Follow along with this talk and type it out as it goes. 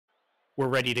We're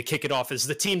ready to kick it off as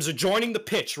the teams are joining the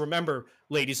pitch. Remember,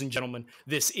 ladies and gentlemen,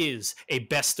 this is a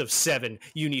best of 7.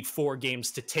 You need 4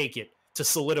 games to take it, to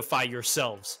solidify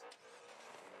yourselves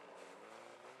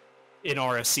in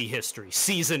RSC history.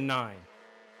 Season 9.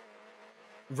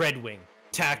 Red Wing,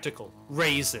 Tactical,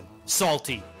 Raisin,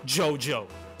 Salty, JoJo,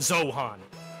 Zohan.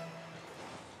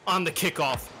 On the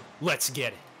kickoff, let's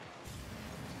get it.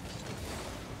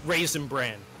 Raisin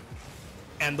Brand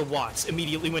and the Watts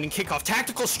immediately winning kickoff.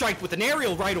 Tactical strike with an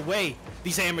aerial right away.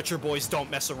 These amateur boys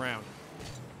don't mess around.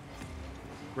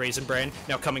 Raisin Brand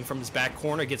now coming from his back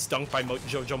corner, gets dunked by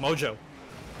JoJo Mojo.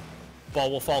 Ball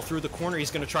will fall through the corner.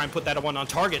 He's going to try and put that one on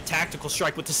target. Tactical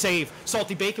strike with the save.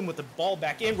 Salty Bacon with the ball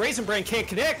back in. Raisin Brand can't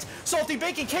connect. Salty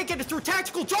Bacon can't get it through.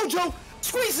 Tactical JoJo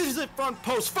squeezes it front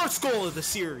post. First goal of the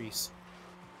series.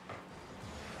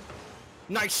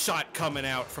 Nice shot coming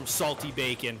out from Salty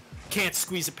Bacon. Can't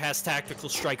squeeze it past Tactical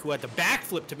Strike, who had the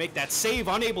backflip to make that save,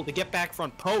 unable to get back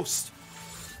front post.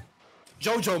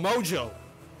 JoJo Mojo.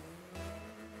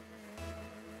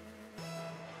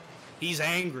 He's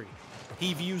angry.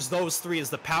 He views those 3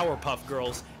 as the Powerpuff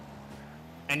Girls,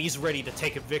 and he's ready to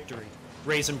take a victory.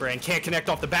 Raisin Brand can't connect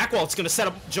off the back wall. It's going to set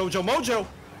up JoJo Mojo.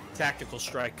 Tactical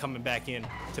Strike coming back in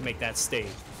to make that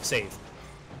save.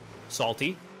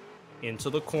 Salty into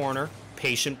the corner.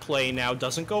 Patient play now.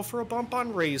 Doesn't go for a bump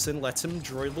on Raisin. Lets him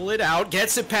dribble it out.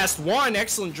 Gets it past one.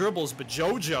 Excellent dribbles, but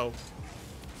JoJo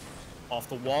off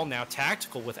the wall now.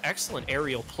 Tactical with excellent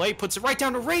aerial play. Puts it right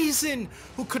down to Raisin,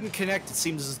 who couldn't connect. It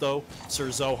seems as though Sir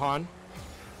Zohan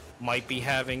might be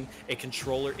having a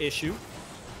controller issue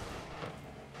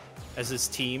as his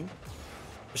team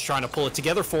is trying to pull it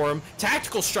together for him.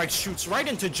 Tactical strike shoots right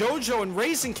into JoJo, and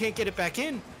Raisin can't get it back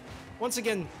in. Once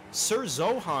again, Sir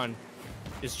Zohan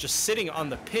is just sitting on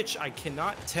the pitch. I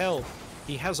cannot tell.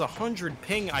 He has 100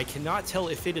 ping. I cannot tell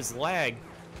if it is lag,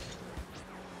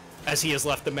 as he has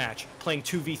left the match. Playing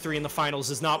 2v3 in the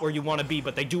finals is not where you want to be,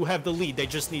 but they do have the lead. They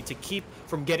just need to keep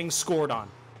from getting scored on.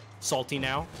 Salty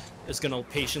now is going to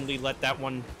patiently let that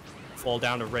one fall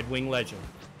down to Red Wing Legend.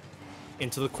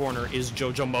 Into the corner is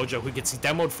JoJo Mojo, who gets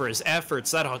demoed for his efforts.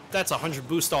 That's 100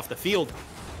 boost off the field.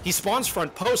 He spawns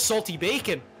front post. Salty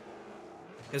Bacon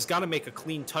has got to make a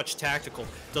clean touch. Tactical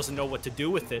doesn't know what to do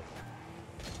with it.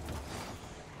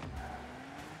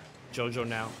 JoJo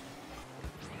now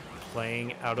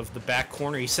playing out of the back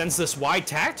corner. He sends this wide.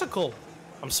 Tactical.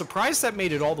 I'm surprised that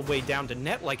made it all the way down to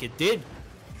net like it did.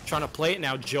 Trying to play it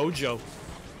now. JoJo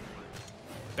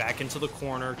back into the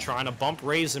corner, trying to bump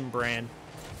Raisin Brand.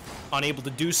 Unable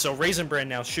to do so. Raisin Brand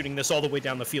now shooting this all the way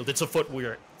down the field. It's a foot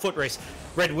race.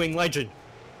 Red Wing Legend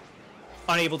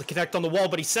unable to connect on the wall,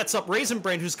 but he sets up Raisin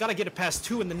Brand, who's got to get it past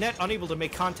 2 in the net. Unable to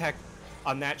make contact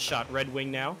on that shot. Red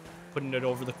Wing now putting it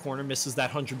over the corner. Misses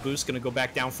that 100 boost. Going to go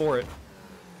back down for it.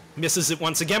 Misses it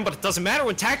once again, but it doesn't matter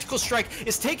when Tactical Strike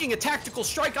is taking a tactical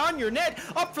strike on your net.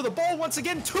 Up for the ball once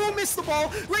again. 2 miss the ball.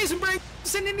 Raisin Brand,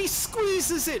 and he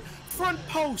squeezes it. Front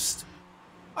post.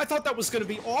 I thought that was going to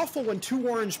be awful when 2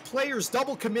 orange players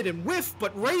double commit and whiff,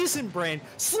 but Raisin Brand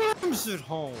slams it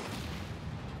home.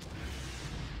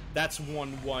 That's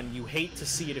 1-1. You hate to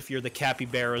see it if you're the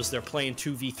Capybaras. They're playing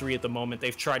 2v3 at the moment.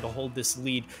 They've tried to hold this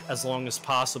lead as long as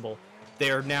possible.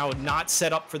 They are now not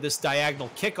set up for this diagonal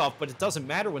kickoff, but it doesn't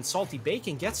matter when Salty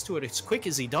Bacon gets to it as quick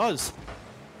as he does.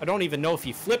 I don't even know if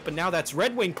he flipped, but now that's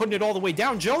Red Wing putting it all the way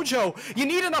down. JoJo, you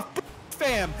need enough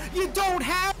fam. You don't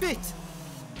have it.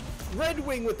 Red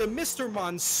Wing with the Mr.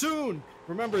 Monsoon.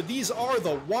 Remember, these are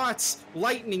the Watts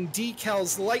lightning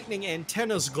decals, lightning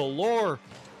antennas galore.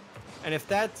 And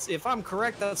if I'm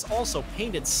correct, that's also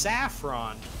painted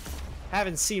saffron.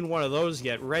 Haven't seen one of those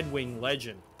yet. Red Wing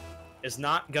Legend is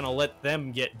not gonna let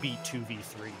them get beat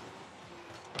 2v3.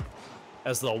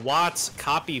 As the Watts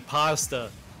copy pasta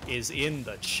is in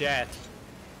the chat.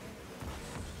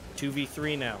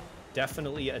 2v3 now.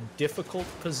 Definitely a difficult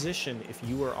position if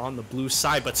you are on the blue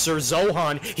side, but Sir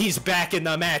Zohan, he's back in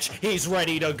the match. He's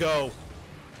ready to go.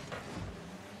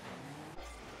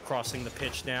 Crossing the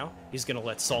pitch now. He's going to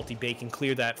let Salty Bacon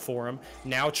clear that for him.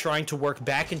 Now trying to work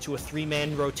back into a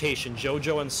 3-man rotation.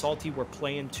 JoJo and Salty were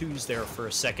playing 2s there for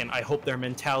a second. I hope their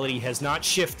mentality has not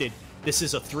shifted. This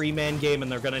is a 3-man game, and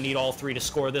they're going to need all 3 to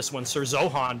score this one. Sir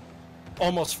Zohan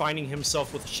almost finding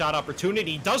himself with a shot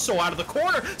opportunity. He does so out of the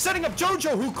corner, setting up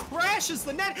JoJo, who crashes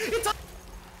the net. It's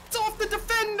off the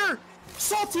defender.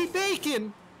 Salty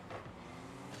Bacon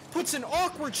puts an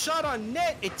awkward shot on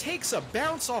net. It takes a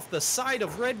bounce off the side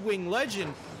of Red Wing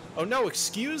Legend. Oh no,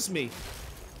 excuse me.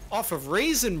 Off of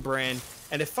Raisin Brand,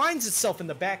 and it finds itself in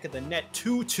the back of the net.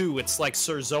 2-2. It's like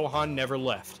Sir Zohan never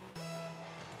left.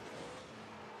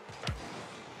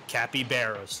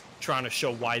 Capybaras trying to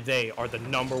show why they are the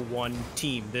 #1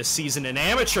 team this season in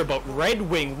amateur. But Red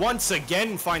Wing once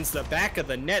again finds the back of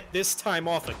the net, this time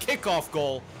off a kickoff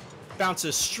goal.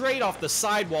 Bounces straight off the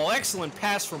sidewall. Excellent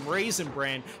pass from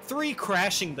Raisinbrand. 3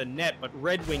 crashing the net, but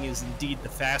Red Wing is indeed the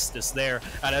fastest there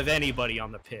out of anybody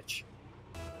on the pitch.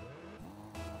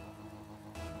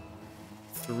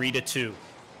 3-2.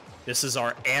 This is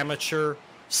our amateur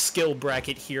skill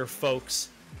bracket here, folks.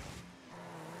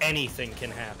 Anything can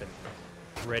happen.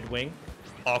 Red Wing,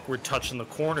 awkward touch in the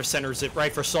corner, centers it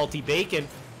right for Salty Bacon,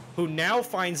 who now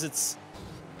finds it's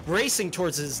racing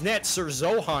towards his net. Sir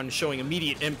Zohan showing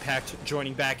immediate impact,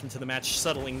 joining back into the match,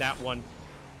 settling that one,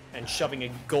 and shoving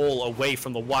a goal away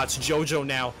from the Watts. Jojo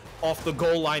now off the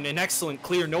goal line, an excellent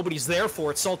clear, nobody's there for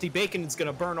it. Salty Bacon is going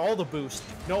to burn all the boost,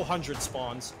 no 100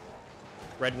 spawns.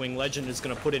 Red Wing Legend is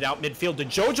going to put it out midfield to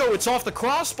Jojo. It's off the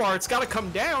crossbar. It's got to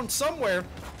come down somewhere.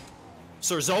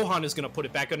 Sir Zohan is going to put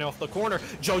it back in off the corner.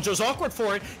 Jojo's awkward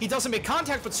for it. He doesn't make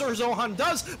contact, but Sir Zohan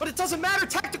does. But it doesn't matter.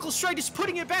 Tactical Strike is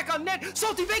putting it back on net.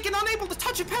 Salty Bacon unable to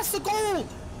touch it past the goal.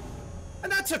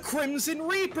 And that's a Crimson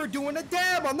Reaper doing a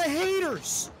dab on the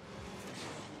haters.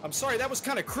 I'm sorry, that was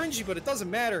kind of cringy, but it doesn't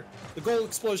matter. The goal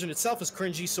explosion itself is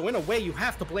cringy, so in a way you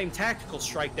have to blame Tactical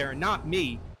Strike there and not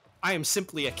me. I am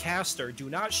simply a caster. Do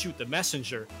not shoot the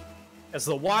messenger. As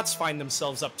the Watts find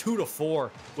themselves up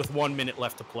 2-4 with 1 minute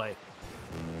left to play.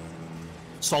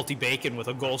 Salty Bacon with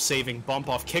a goal-saving bump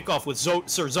off kickoff with Sir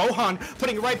Zohan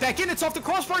putting it right back in. It's off the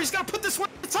crossbar. He's got to put this one.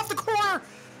 It's off the corner.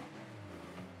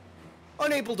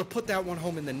 Unable to put that one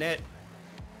home in the net.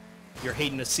 You're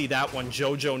hating to see that one.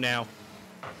 Jojo now.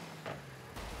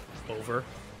 Over.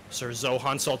 Sir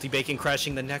Zohan, Salty Bacon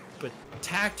crashing the net, but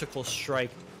Tactical Strike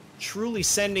truly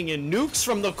sending in nukes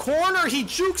from the corner. He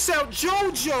jukes out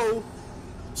Jojo.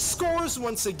 Scores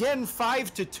once again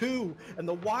 5-2, and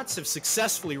the Watts have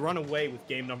successfully run away with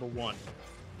game #1.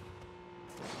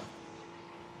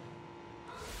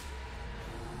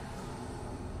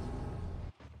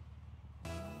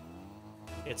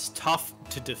 It's tough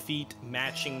to defeat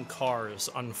matching cars.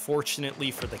 Unfortunately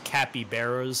for the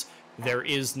Capybaras, there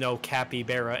is no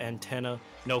Capybara antenna,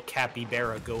 no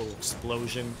Capybara goal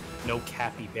explosion, no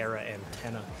Capybara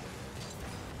antenna.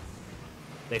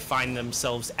 They find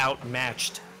themselves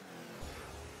outmatched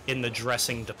in the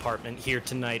dressing department here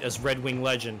tonight as Red Wing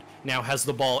Legend now has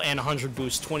the ball and 100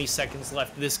 boost, 20 seconds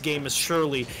left. This game is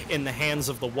surely in the hands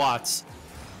of the Watts.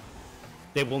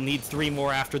 They will need 3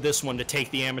 more after this one to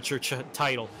take the amateur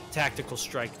title. Tactical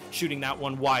Strike, shooting that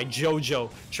one wide.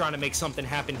 Jojo trying to make something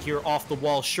happen here off the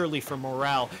wall, surely for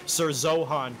morale. Sir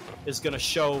Zohan is going to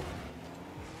show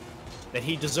that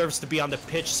he deserves to be on the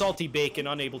pitch. Salty Bacon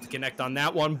unable to connect on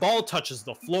that one. Ball touches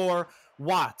the floor.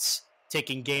 Watts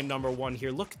taking game #1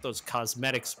 here. Look at those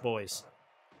cosmetics, boys.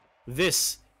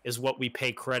 This is what we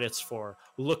pay credits for.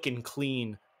 Looking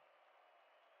clean.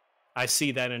 I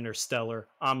see that Interstellar.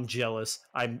 I'm jealous.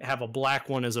 I have a black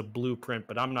one as a blueprint,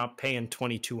 but I'm not paying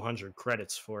 2,200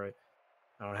 credits for it.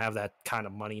 I don't have that kind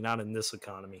of money, not in this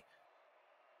economy.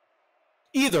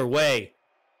 Either way,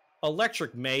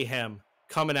 Electric Mayhem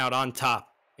coming out on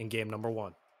top in game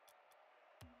 #1.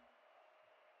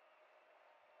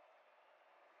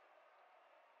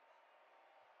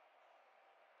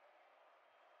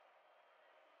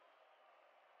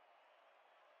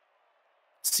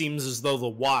 Seems as though the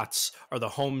Watts are the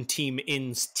home team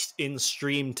in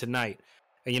stream tonight.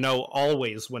 And you know,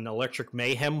 always when Electric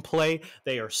Mayhem play,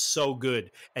 they are so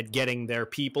good at getting their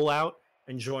people out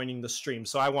and joining the stream.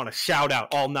 So I want to shout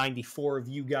out all 94 of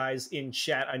you guys in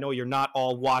chat. I know you're not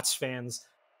all Watts fans.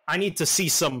 I need to see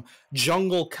some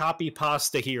jungle copy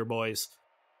pasta here, boys.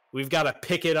 We've got to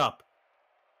pick it up.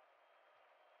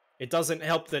 It doesn't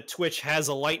help that Twitch has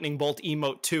a lightning bolt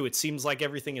emote too. It seems like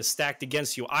everything is stacked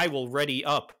against you. I will ready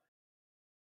up,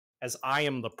 as I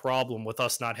am the problem with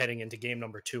us not heading into game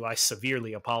 #2. I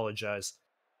severely apologize.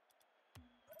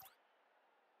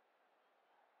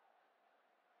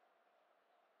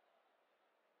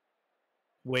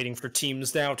 Waiting for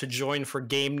teams now to join for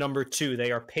game #2.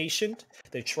 They are patient.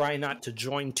 They try not to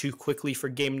join too quickly for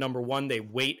game #1. They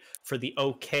wait for the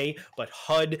okay, but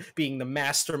HUD, being the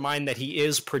mastermind that he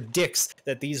is, predicts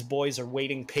that these boys are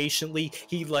waiting patiently.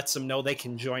 He lets them know they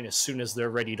can join as soon as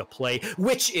they're ready to play,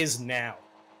 which is now.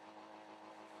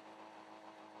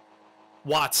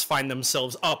 Watts find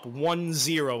themselves up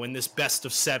 1-0 in this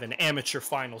best-of-7 amateur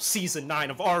final, Season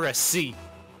 9 of RSC.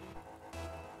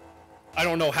 I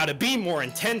don't know how to be more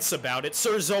intense about it.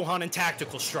 Sir Zohan and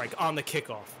Tactical Strike on the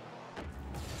kickoff.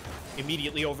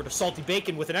 Immediately over to Salty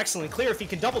Bacon with an excellent clear. If he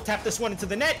can double tap this one into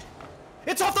the net.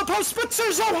 It's off the post, but Sir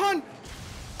Zohan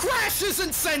crashes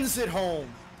and sends it home.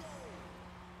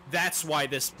 That's why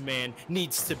this man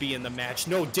needs to be in the match.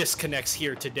 No disconnects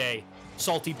here today.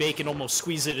 Salty Bacon almost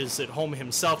squeezes it home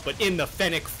himself, but in the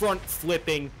Fennec, front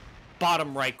flipping,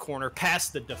 bottom right corner,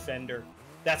 past the defender.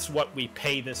 That's what we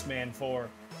pay this man for.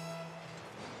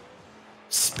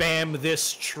 Spam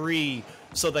this tree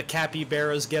so the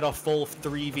Capybaras get a full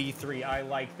 3v3. I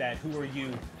like that. Who are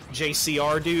you?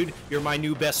 JCR, dude? You're my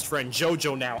new best friend.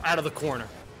 Jojo now, out of the corner.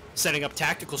 Setting up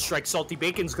tactical strike. Salty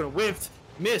Bacon's gonna whiff,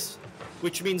 miss,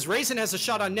 which means Raisin has a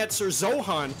shot on net. Sir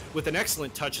Zohan with an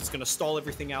excellent touch. It's gonna stall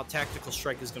everything out. Tactical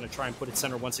strike is gonna try and put it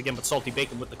center once again, but Salty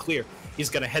Bacon with the clear. He's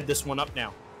gonna head this one up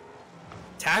now.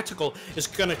 Tactical is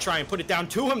gonna try and put it down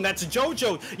to him. That's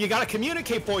Jojo. You gotta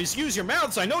communicate, boys. Use your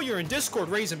mouths. I know you're in Discord.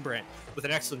 Raisin Brand with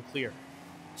an excellent clear.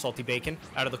 Salty Bacon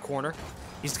out of the corner.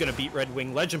 He's gonna beat Red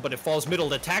Wing Legend, but it falls middle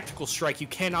to tactical strike. You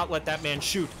cannot let that man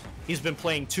shoot. He's been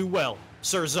playing too well.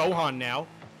 Sir Zohan now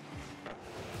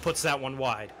puts that one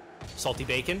wide. Salty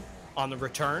Bacon on the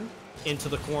return into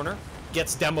the corner.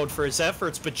 Gets demoed for his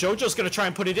efforts, but Jojo's gonna try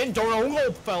and put it in. Don't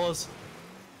hold, fellas.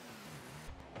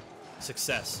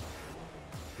 Success.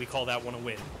 We call that one a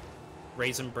win.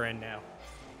 Raisin Brand now.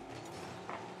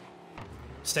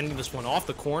 Sending this one off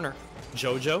the corner.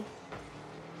 Jojo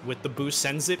with the boost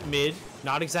sends it mid.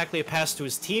 Not exactly a pass to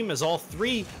his team as all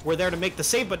three were there to make the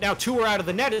save, but now two are out of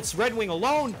the net. It's Red Wing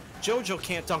alone. Jojo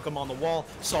can't dunk him on the wall.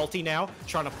 Salty now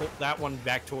trying to pull that one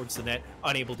back towards the net.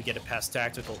 Unable to get it past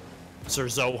tactical. Sir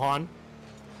Zohan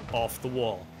off the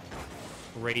wall.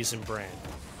 Raisin Brand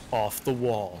off the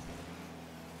wall.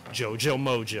 Jojo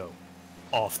Mojo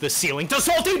off the ceiling to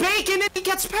Salty Bacon, and he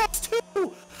gets past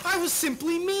two! I was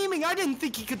simply memeing. I didn't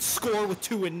think he could score with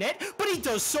two in net, but he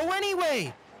does so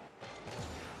anyway.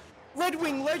 Red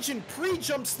Wing Legend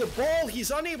pre-jumps the ball.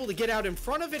 He's unable to get out in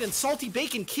front of it, and Salty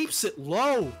Bacon keeps it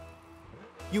low.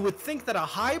 You would think that a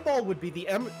high ball would be the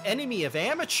enemy of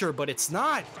amateur, but it's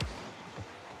not.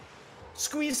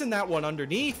 Squeezing that one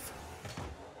underneath.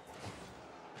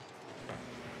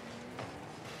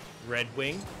 Red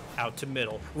Wing out to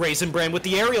middle. Raisin Brand with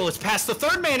the aerial. It's past the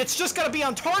third man. It's just got to be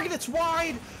on target. It's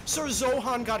wide. Sir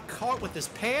Zohan got caught with his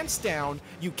pants down.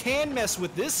 You can mess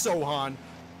with this Zohan,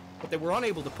 but they were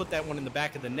unable to put that one in the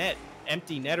back of the net.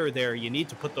 Empty netter there. You need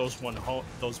to put those ones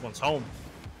home.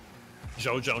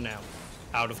 Jojo now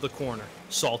out of the corner.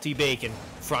 Salty Bacon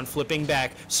front flipping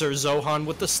back. Sir Zohan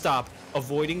with the stop,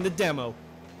 avoiding the demo.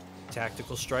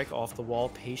 Tactical strike off the wall.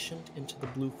 Patient into the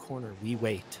blue corner. We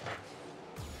wait.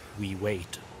 We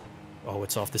wait. Oh,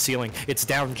 it's off the ceiling. It's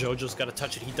down. Jojo's got to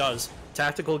touch it. He does.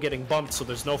 Tactical getting bumped, so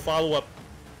there's no follow-up.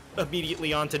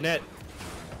 Immediately onto net.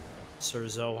 Sir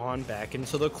Zohan back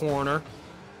into the corner.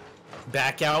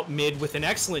 Back out mid with an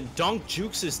excellent dunk.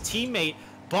 Jukes his teammate.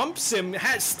 Bumps him.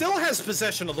 Still has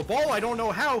possession of the ball. I don't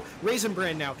know how. Raisin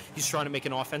Brand now. He's trying to make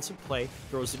an offensive play.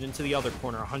 Throws it into the other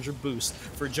corner. 100 boost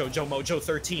for Jojo Mojo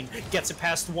 13. Gets it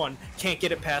past one. Can't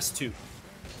get it past two.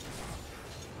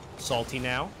 Salty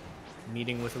now.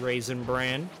 Meeting with Raisin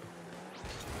Brand.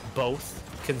 Both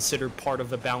considered part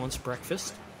of a balanced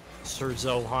breakfast. Sir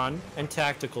Zohan and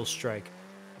Tactical Strike.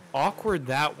 Awkward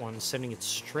that one, sending it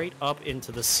straight up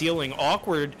into the ceiling.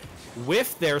 Awkward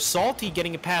whiff there. Salty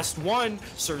getting it past one.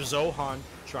 Sir Zohan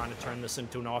trying to turn this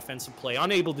into an offensive play.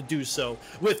 Unable to do so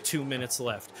with 2 minutes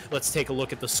left. Let's take a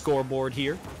look at the scoreboard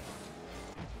here.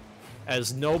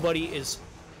 As nobody is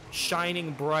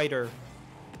shining brighter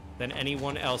than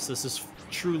anyone else. This is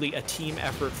truly a team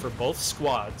effort for both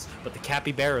squads, but the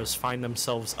Capybaras find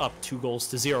themselves up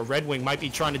 2-0. Red Wing might be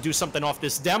trying to do something off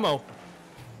this demo.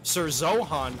 Sir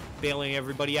Zohan bailing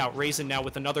everybody out. Raisin now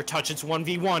with another touch. It's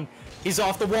 1v1. He's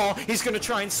off the wall. He's going to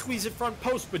try and squeeze it front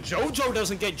post, but Jojo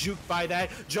doesn't get juked by that.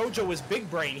 Jojo is big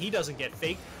brain. He doesn't get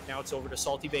faked. Now it's over to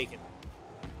Salty Bacon.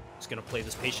 He's going to play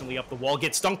this patiently up the wall.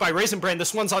 Gets dunked by Raisin Brand.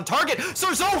 This one's on target. Sir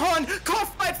Zohan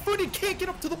caught flat-footed. Can't get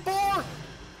up to the bar.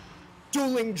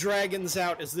 Dueling Dragons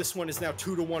out, as this one is now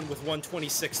 2-1 with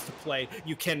 126 to play.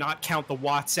 You cannot count the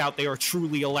watts out. They are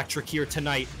truly electric here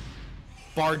tonight.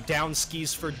 Barred down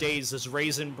skis for days as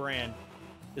Raisin Brand.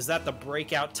 Is that the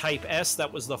Breakout Type S?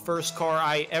 That was the first car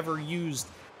I ever used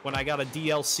when I got a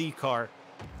DLC car.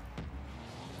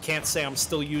 Can't say I'm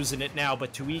still using it now,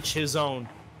 but to each his own.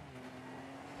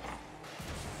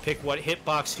 Pick what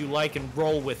hitbox you like and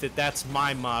roll with it. That's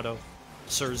my motto.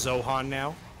 Sir Zohan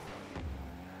now.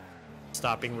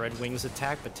 Stopping Red Wing's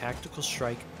attack, but Tactical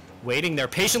Strike waiting there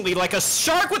patiently like a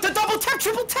shark with the double tap,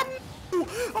 triple tap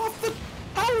off the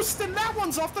post, and that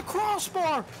one's off the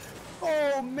crossbar.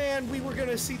 Oh man, we were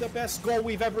gonna see the best goal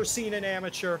we've ever seen in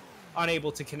amateur.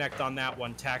 Unable to connect on that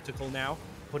one. Tactical now,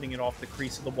 putting it off the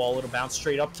crease of the wall. It'll bounce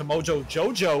straight up to Mojo.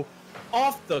 Jojo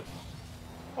off the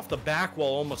Off the back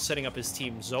wall, almost setting up his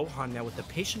team. Zohan now with the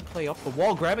patient play up the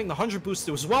wall, grabbing the 100 boost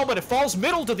as well, but it falls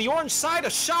middle to the orange side. A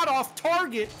shot off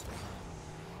target.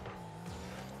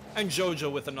 And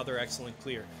Jojo with another excellent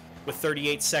clear. With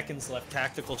 38 seconds left,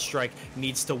 Tactical Strike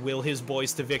needs to will his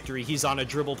boys to victory. He's on a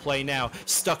dribble play now.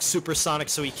 Stuck supersonic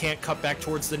so he can't cut back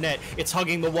towards the net. It's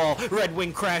hugging the wall. Red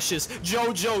Wing crashes.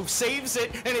 Jojo saves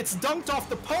it, and it's dunked off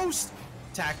the post.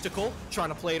 Tactical, trying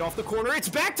to play it off the corner. It's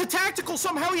back to Tactical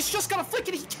somehow. He's just gonna flick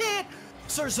it. He can't.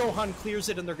 Sir Zohan clears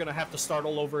it, and they're gonna have to start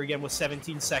all over again with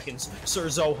 17 seconds. Sir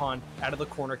Zohan out of the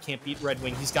corner, can't beat Red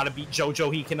Wing. He's got to beat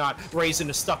Jojo. He cannot. Raise in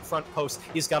a stuck front post.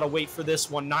 He's got to wait for this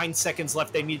one. 9 seconds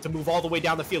left. They need to move all the way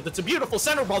down the field. It's a beautiful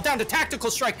center ball down to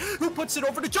Tactical Strike, who puts it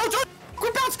over to Jojo.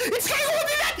 Quick bounce. It's gonna go over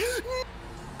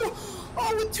the net.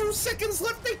 Oh, with 2 seconds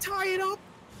left, they tie it up.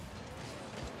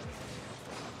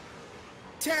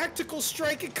 Tactical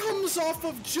Strike, it comes off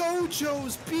of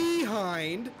Jojo's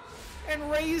behind, and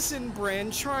Raisin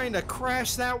Brand trying to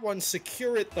crash that one,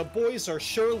 secure it. The boys are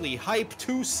surely hyped.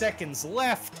 2 seconds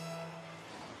left.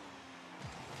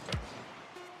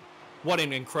 What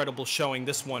an incredible showing.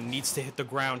 This one needs to hit the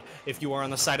ground. If you are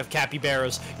on the side of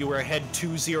Capybaras, you were ahead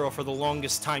 2-0 for the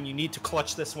longest time. You need to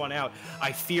clutch this one out.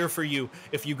 I fear for you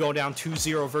if you go down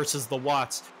 2-0 versus the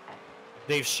Watts.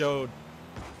 They've showed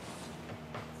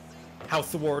how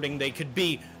thwarting they could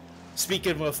be.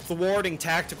 Speaking of thwarting,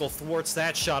 Tactical thwarts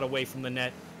that shot away from the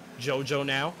net. Jojo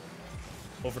now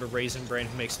over to Raisin Brand,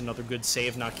 who makes another good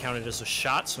save. Not counted as a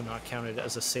shot, so not counted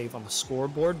as a save on the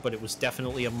scoreboard, but it was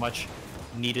definitely a much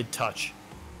needed touch.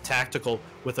 Tactical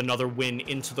with another win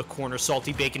into the corner.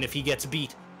 Salty Bacon, if he gets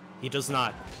beat, he does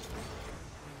not.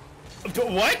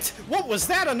 What? What was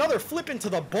that? Another flip into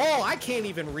the ball? I can't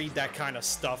even read that kind of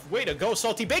stuff. Way to go,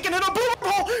 Salty Bacon, and a boom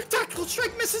ball! Tactical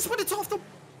Strike misses, but it's off the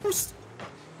post.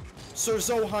 Sir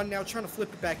Zohan now trying to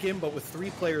flip it back in, but with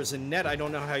 3 players in net, I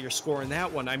don't know how you're scoring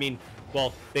that one. I mean,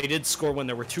 well, they did score when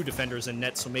there were 2 defenders in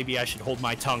net, so maybe I should hold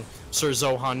my tongue. Sir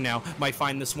Zohan now might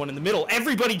find this one in the middle.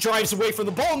 Everybody drives away from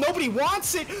the ball. Nobody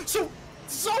wants it, so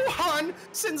Zohan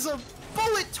sends a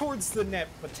bullet towards the net,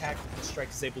 but Tactical Strike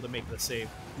is able to make the save.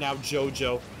 Now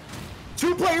Jojo.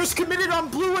 2 players committed on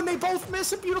blue, and they both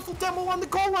miss. A beautiful demo on the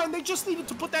goal line. They just needed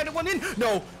to put that one in.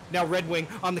 No. Now Red Wing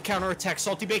on the counterattack.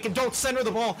 Salty Bacon, don't center the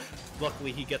ball.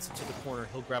 Luckily, he gets it to the corner.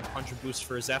 He'll grab 100 boosts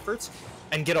for his efforts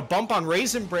and get a bump on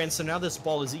Raisin Brand, so now this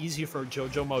ball is easy for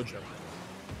Jojo Mojo.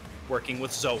 Working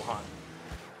with Zohan.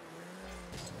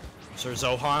 Sir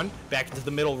Zohan back into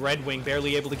the middle. Red Wing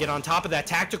barely able to get on top of that.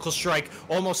 Tactical Strike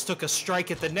almost took a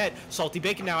strike at the net. Salty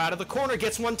Bacon now out of the corner,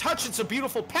 gets one touch. It's a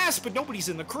beautiful pass, but nobody's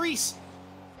in the crease.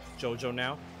 Jojo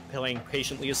now playing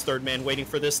patiently as third man, waiting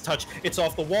for this touch. It's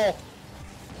off the wall.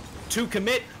 2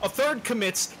 commit. A third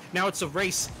commits. Now it's a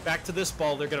race back to this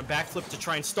ball. They're going to backflip to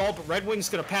try and stall, but Red Wing's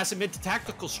going to pass it mid to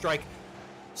Tactical Strike.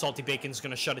 Salty Bacon's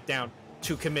going to shut it down.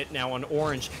 2 commit now on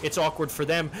orange. It's awkward for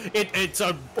them. It's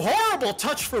a horrible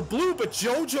touch for blue, but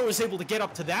Jojo is able to get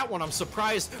up to that one. I'm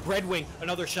surprised. Red Wing,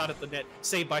 another shot at the net,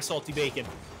 saved by Salty Bacon.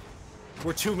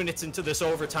 We're 2 minutes into this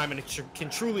overtime, and it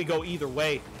can truly go either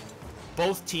way.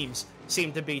 Both teams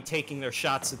seem to be taking their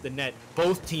shots at the net.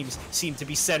 Both teams seem to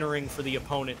be centering for the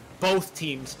opponent. Both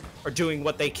teams are doing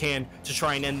what they can to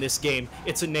try and end this game.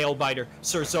 It's a nail-biter.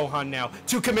 Sir Zohan now.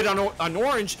 2 commit on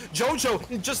orange.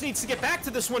 Jojo just needs to get back to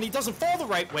this one. He doesn't fall the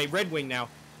right way. Red Wing now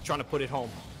trying to put it home.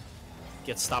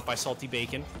 Gets stopped by Salty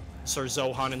Bacon. Sir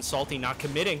Zohan and Salty not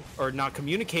committing, or not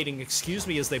communicating, excuse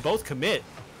me, as they both commit.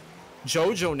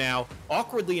 Jojo now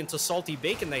awkwardly into Salty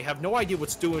Bacon. They have no idea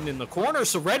what's doing in the corner,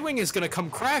 so Red Wing is going to come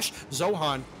crash.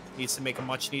 Zohan needs to make a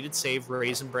much needed save.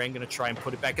 Raisin Brand going to try and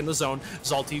put it back in the zone.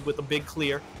 Salty with a big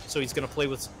clear, so he's going to play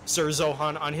with Sir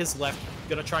Zohan on his left.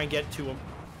 Going to try and get to him,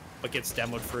 but gets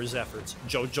demoed for his efforts.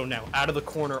 Jojo now out of the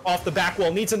corner, off the back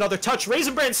wall, needs another touch.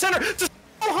 Raisin Brand center to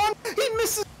Zohan. He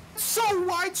misses so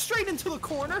wide, straight into the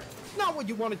corner. Not what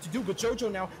you wanted to do, but Jojo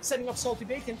now setting up Salty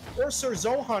Bacon or Sir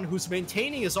Zohan, who's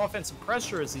maintaining his offensive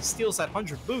pressure as he steals that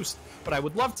 100 boost. But I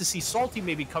would love to see Salty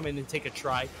maybe come in and take a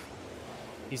try.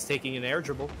 He's taking an air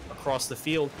dribble across the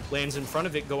field, lands in front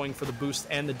of it, going for the boost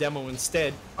and the demo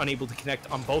instead, unable to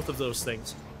connect on both of those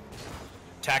things.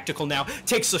 Tactical now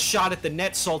takes a shot at the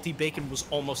net. Salty Bacon was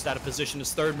almost out of position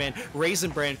as third man.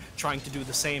 Raisin Brand trying to do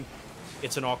the same.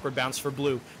 It's an awkward bounce for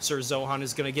blue. Sir Zohan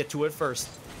is going to get to it first.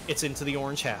 It's into the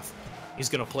orange half. He's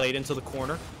going to play it into the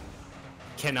corner.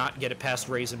 Cannot get it past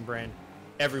Raisin Brand.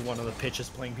 Everyone on the pitch is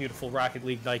playing beautiful Rocket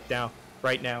League right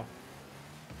now.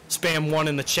 Spam 1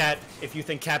 in the chat if you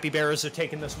think Capybaras are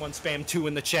taking this one. Spam 2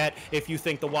 in the chat if you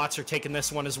think the Watts are taking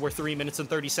this one, as we're 3 minutes and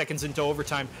 30 seconds into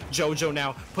overtime. Jojo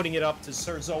now putting it up to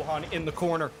Sir Zohan in the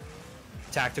corner.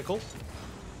 Tactical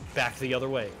Back the other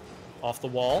way. Off the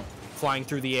wall, flying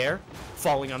through the air,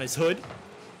 falling on his hood.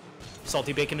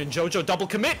 Salty Bacon and JoJo double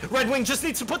commit. Red Wing just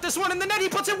needs to put this one in the net. He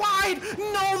puts it wide.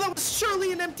 No, that was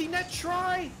surely an empty net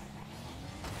try.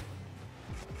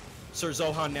 Sir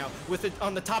Zohan now with it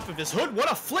on the top of his hood.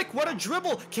 What a flick, what a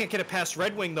dribble. Can't get it past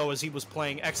Red Wing though as he was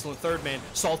playing excellent third man.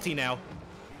 Salty now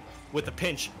with the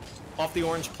pinch off the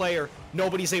orange player.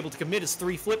 Nobody's able to commit his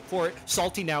 3 flip for it.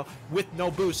 Salty now with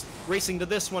no boost. Racing to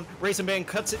this one. Raisin Band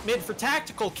cuts it mid for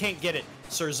tactical. Can't get it.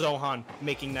 Sir Zohan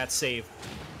making that save.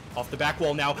 Off the back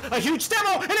wall now. A huge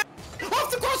demo and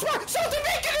off the crossbar. Salty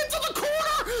Bacon into the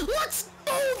corner. Let's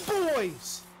go,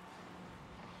 boys.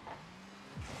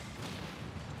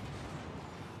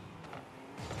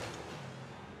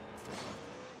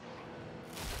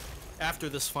 After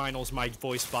this finals, my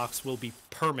voice box will be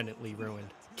permanently ruined.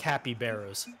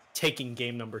 Capybaras taking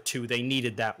game number 2. They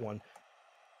needed that one.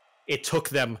 It took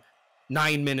them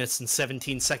 9 minutes and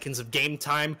 17 seconds of game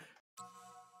time,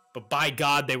 but by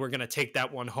God, they were going to take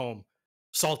that one home.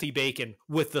 Salty Bacon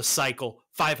with the cycle,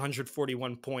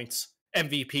 541 points,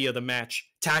 MVP of the match.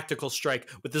 Tactical Strike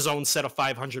with his own set of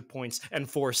 500 points and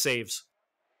 4 saves.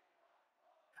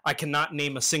 I cannot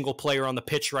name a single player on the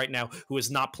pitch right now who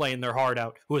is not playing their heart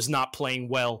out, who is not playing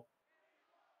well.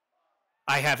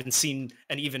 I haven't seen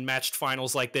an even matched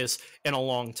finals like this in a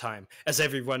long time, as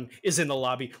everyone is in the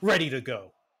lobby ready to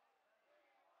go.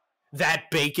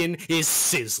 That bacon is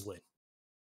sizzling.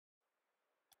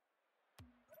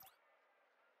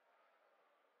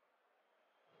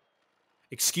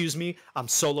 Excuse me, I'm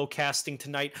solo casting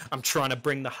tonight. I'm trying to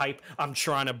bring the hype. I'm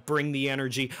trying to bring the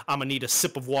energy. I'm gonna need a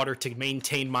sip of water to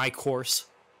maintain my course.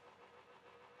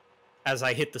 As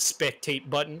I hit the spectate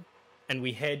button, and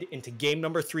we head into game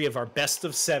number 3 of our best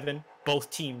of 7. Both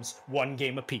teams, 1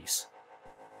 game apiece.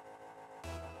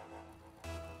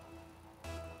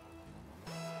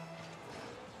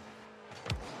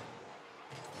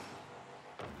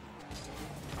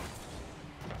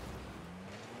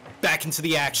 Back into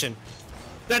the action.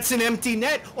 That's an empty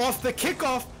net off the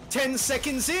kickoff. 10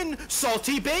 seconds in,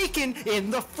 Salty Bacon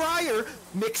in the fryer.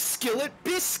 Mixed skillet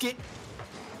biscuit.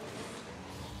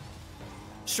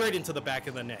 Straight into the back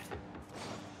of the net.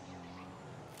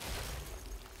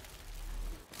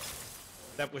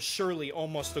 That was surely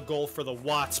almost a goal for the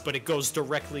Watts, but it goes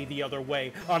directly the other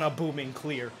way on a booming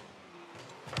clear.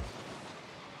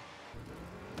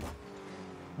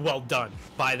 Well done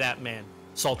by that man.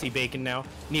 Salty Bacon now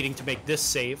needing to make this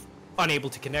save.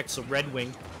 Unable to connect, so Red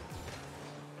Wing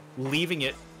leaving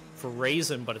it for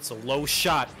Raisin, but it's a low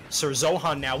shot. Sir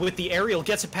Zohan now with the aerial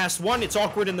gets it past one. It's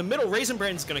awkward in the middle. Raisin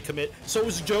Brand's gonna commit. So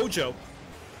is JoJo.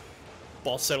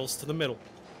 Ball settles to the middle.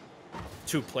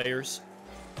 2 players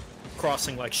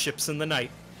crossing like ships in the night.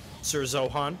 Sir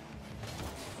Zohan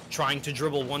trying to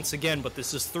dribble once again, but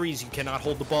this is 3s. You cannot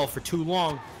hold the ball for too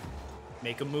long.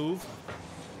 Make a move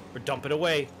or dump it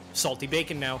away. Salty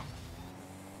Bacon now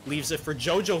leaves it for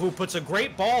JoJo, who puts a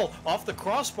great ball off the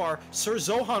crossbar. Sir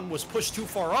Zohan was pushed too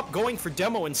far up, going for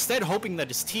demo instead, hoping that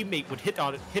his teammate would hit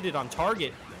it on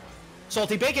target.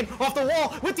 Salty Bacon off the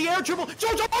wall with the air dribble.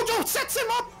 JoJo sets him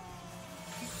up.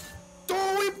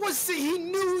 Oh, he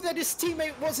knew that his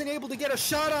teammate wasn't able to get a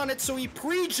shot on it, so he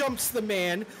pre-jumps the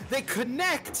man. They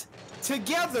connect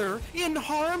together in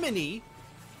harmony,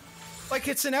 like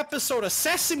it's an episode of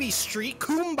Sesame Street.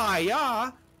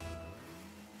 Kumbaya.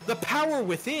 The power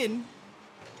within.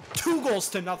 2 goals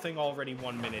to nothing already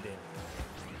 1 minute in.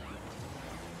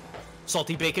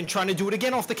 Salty Bacon trying to do it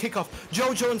again off the kickoff.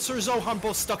 JoJo and Sir Zohan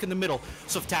both stuck in the middle.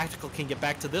 So if Tactical can get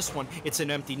back to this one, it's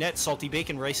an empty net. Salty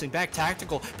Bacon racing back.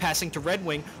 Tactical passing to Red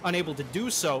Wing, unable to do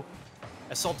so,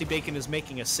 as Salty Bacon is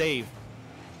making a save.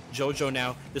 JoJo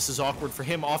now, this is awkward for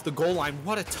him off the goal line.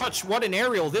 What a touch, what an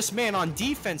aerial. This man on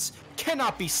defense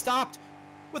cannot be stopped.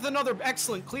 With another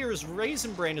excellent clear as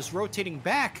Raisin Bran is rotating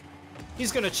back.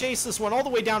 He's going to chase this one all the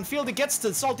way downfield. It gets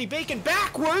to Salty Bacon.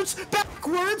 Backwards!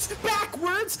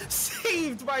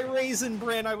 Saved by Raisin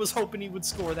Bran. I was hoping he would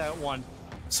score that one.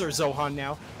 Sir Zohan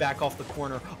now back off the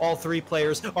corner. All 3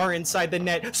 players are inside the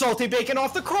net. Salty Bacon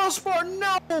off the crossbar.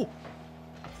 No!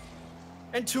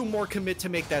 And 2 more commit to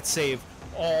make that save.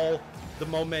 All the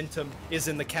momentum is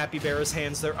in the Capybaras'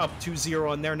 hands. They're up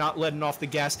 2-0 and they're not letting off the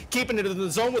gas. Keeping it in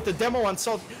the zone with the demo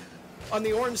on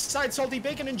the orange side. Salty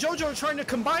Bacon and JoJo are trying to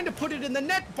combine to put it in the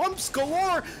net. Bumps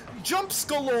galore, jumps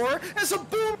galore as a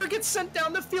boomer gets sent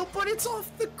down the field, but it's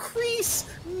off the crease.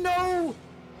 No.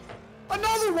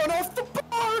 Another one off the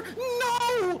bar.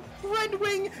 No. Red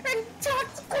Wing and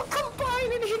Tactical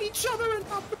combine and hit each other and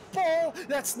not the ball.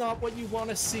 That's not what you want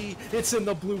to see. It's in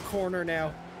the blue corner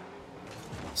now.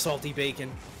 Salty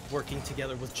Bacon working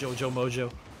together with JoJo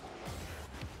Mojo.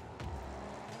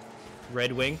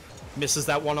 Red Wing misses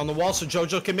that one on the wall, so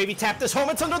JoJo can maybe tap this home.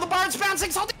 It's under the bar. It's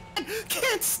bouncing. Salty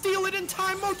can't steal it in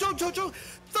time. Mojo, JoJo.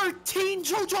 13.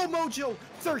 JoJo Mojo.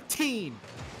 13.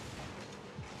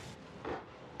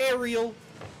 Aerial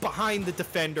behind the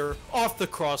defender, off the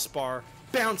crossbar,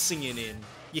 bouncing it in.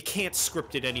 You can't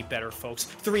script it any better, folks.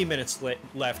 3 minutes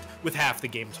left with half the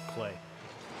game to play.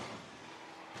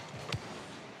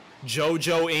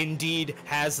 JoJo indeed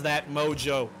has that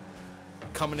mojo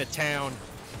coming to town.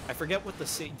 I forget what the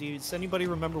city... Does anybody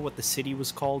remember what the city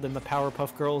was called in the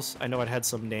Powerpuff Girls? I know it had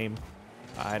some name.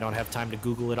 I don't have time to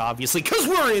Google it, obviously, because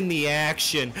we're in the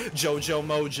action. JoJo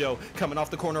Mojo coming off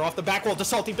the corner, off the back wall to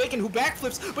Salty Bacon, who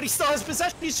backflips, but he still has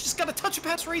possession. He's just got to touch it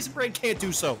past Raisin Bran. Can't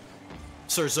do so.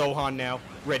 Sir Zohan now,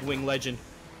 Red Wing legend.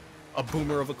 A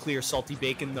boomer of a clear. Salty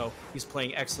Bacon, though, he's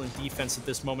playing excellent defense at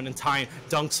this moment in time.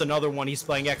 Dunks another one. He's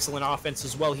playing excellent offense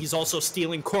as well. He's also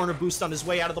stealing corner boost on his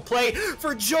way out of the play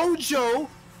for JoJo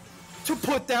to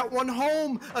put that one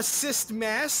home. Assist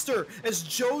master, as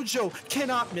JoJo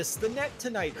cannot miss the net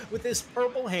tonight with his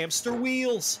purple hamster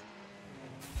wheels.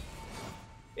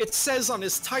 It says on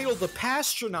his title the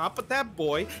Pastronaut, but that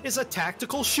boy is a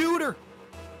tactical shooter.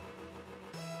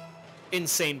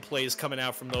 Insane plays coming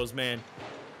out from those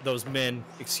men,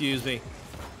 excuse me.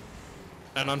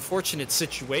 An unfortunate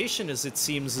situation, as it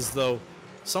seems as though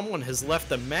someone has left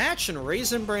the match and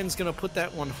Raisin Bran's gonna put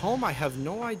that one home. I have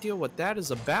no idea what that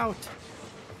is about.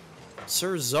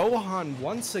 Sir Zohan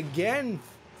once again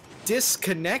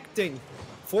disconnecting.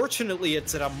 Fortunately,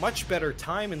 it's at a much better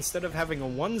time. Instead of having a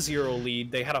 1-0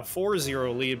 lead, they had a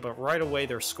 4-0 lead, but right away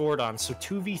they're scored on. So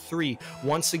 2v3,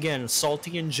 once again,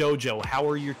 Salty and JoJo. How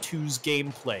are your twos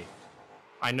gameplay?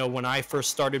 I know when I first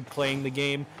started playing the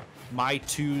game, my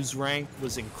 2's rank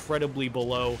was incredibly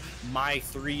below my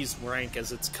 3's rank,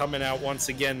 as it's coming out once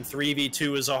again.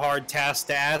 3v2 is a hard task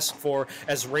to ask for,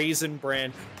 as Raisin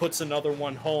Bran puts another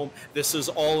one home. This is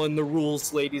all in the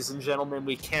rules, ladies and gentlemen.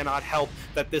 We cannot help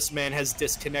that this man has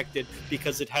disconnected,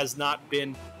 because it has not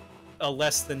been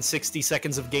less than 60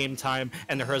 seconds of game time,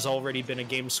 and there has already been a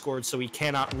game scored, so he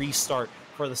cannot restart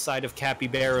for the side of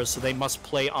Capybaras, so they must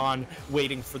play on,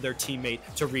 waiting for their teammate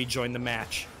to rejoin the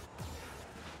match.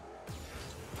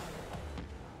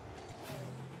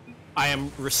 I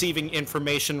am receiving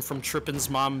information from Trippin's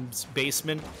mom's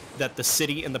basement that the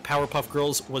city in the Powerpuff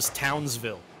Girls was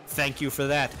Townsville. Thank you for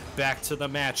that. Back to the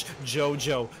match.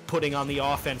 JoJo putting on the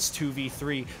offense,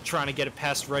 2v3, trying to get it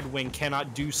past Red Wing,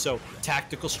 cannot do so.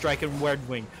 Tactical strike and Red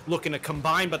Wing looking to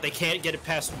combine, but they can't get it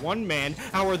past one man.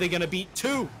 How are they going to beat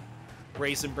two?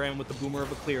 Raisin Bran with the boomer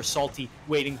of a clear. Salty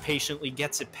waiting patiently,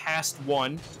 gets it past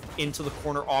one, into the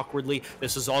corner awkwardly.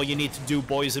 This is all you need to do,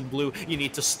 boys in blue. You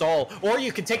need to stall, or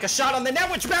you can take a shot on the net,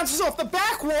 which bounces off the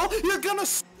back wall. You're gonna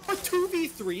score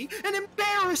 2v3 and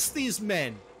embarrass these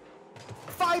men.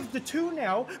 5-2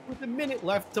 now, with a minute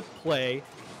left to play.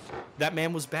 That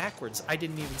man was backwards. I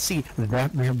didn't even see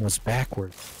that man was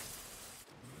backwards.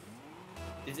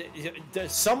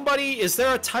 Somebody, is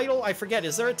there a title? I forget.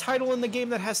 Is there a title in the game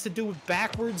that has to do with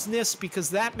backwardsness?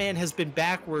 Because that man has been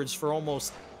backwards for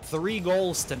almost 3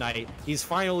 goals tonight. He's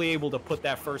finally able to put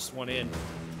that first one in.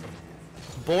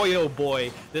 Boy, oh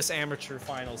boy, this amateur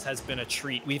finals has been a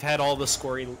treat. We've had all the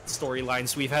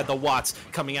storylines. We've had the Watts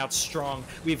coming out strong.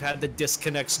 We've had the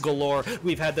disconnects galore.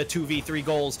 We've had the 2v3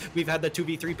 goals. We've had the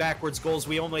 2v3 backwards goals.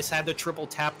 We almost had the triple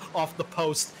tap off the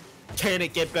post. Can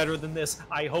it get better than this?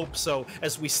 I hope so,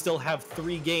 as we still have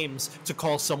 3 games to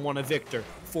call someone a victor.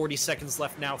 40 seconds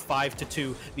left now,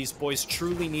 5-2. These boys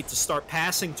truly need to start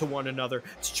passing to one another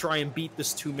to try and beat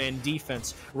this 2-man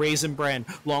defense. Raisin Bran,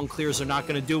 long clears are not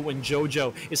going to do it when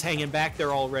JoJo is hanging back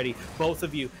there already. Both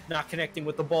of you not connecting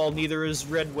with the ball, neither is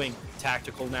Red Wing.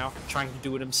 Tactical now, trying to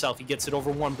do it himself. He gets it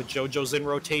over one, but JoJo's in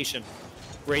rotation.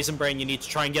 Raisin Bran, you need to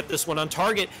try and get this one on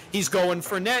target. He's going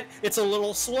for net. It's a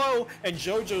little slow, and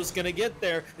JoJo's going to get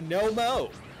there. No mo.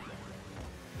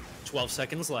 12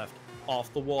 seconds left.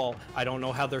 Off the wall. I don't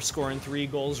know how they're scoring 3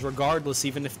 goals regardless,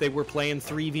 even if they were playing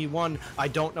 3v1. I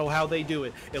don't know how they do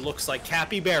it. It looks like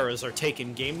Capybaras are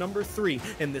taking game number 3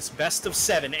 in this best of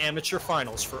 7 amateur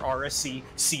finals for RSC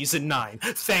Season 9.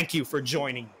 Thank you for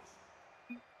joining me.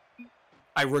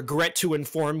 I regret to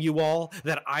inform you all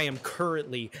that I am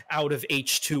currently out of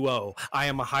H2O. I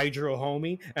am a Hydro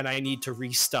homie, and I need to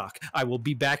restock. I will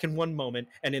be back in 1 moment,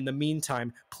 and in the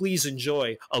meantime, please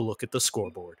enjoy a look at the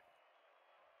scoreboard.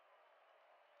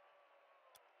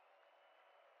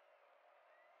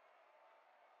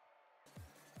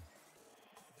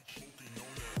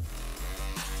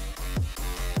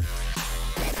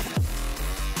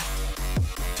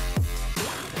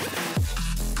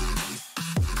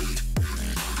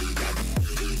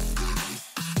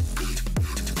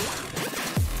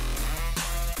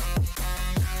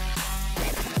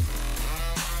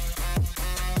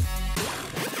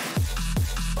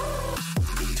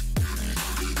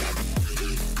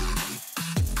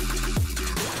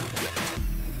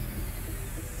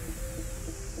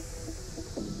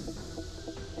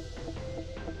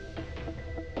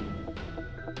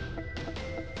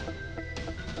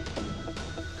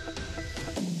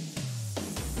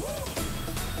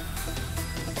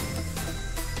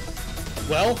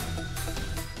 Well,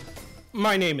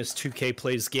 my name is 2K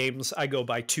Plays Games. I go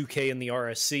by 2K in the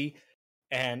RSC,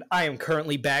 and I am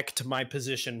currently back to my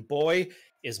position. Boy,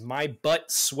 is my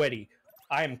butt sweaty.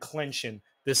 I am clenching.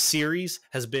 This series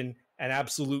has been an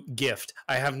absolute gift.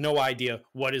 I have no idea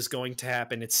what is going to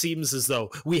happen. It seems as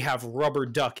though we have Rubber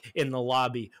Duck in the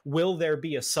lobby. Will there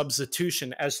be a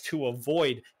substitution as to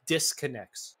avoid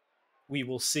disconnects? We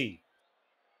will see.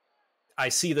 I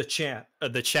see the chat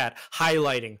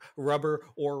highlighting Rubber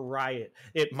or Riot.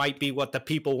 It might be what the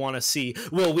people want to see.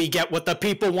 Will we get what the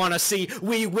people want to see?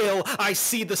 We will. I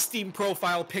see the Steam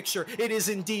profile picture. It is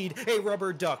indeed a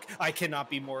Rubber Duck. I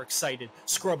cannot be more excited.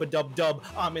 Scrub-a-dub-dub.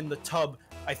 I'm in the tub.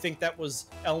 I think that was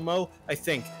Elmo. I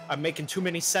think I'm making too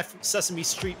many Sesame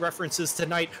Street references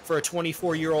tonight for a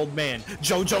 24-year-old man.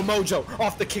 Jojo Mojo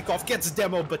off the kickoff, gets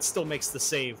demoed, but still makes the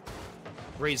save.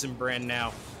 Raisin Bran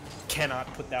now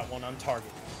cannot put that one on target.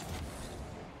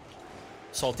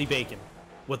 Salty Bacon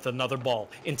with another ball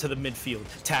into the midfield.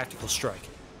 Tactical strike.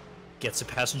 Gets it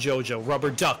past Jojo.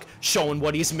 Rubber Duck showing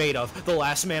what he's made of. The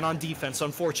last man on defense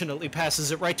unfortunately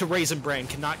passes it right to Raisin Bran.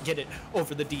 Cannot get it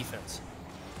over the defense.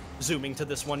 Zooming to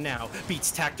this one now.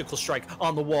 Beats tactical strike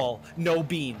on the wall. No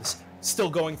beans. Still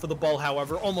going for the ball,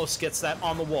 however. Almost gets that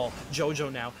on the wall.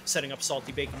 Jojo now setting up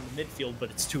Salty Bacon in the midfield,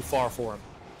 but it's too far for him.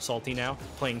 Salty now,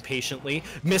 playing patiently.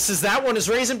 Misses that one as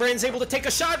Raisin Bran's able to take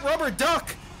a shot. Rubber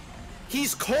Duck!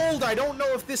 He's cold. I don't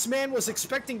know if this man was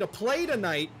expecting to play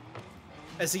tonight,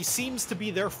 as he seems to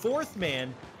be their fourth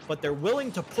man, but they're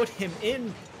willing to put him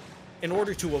in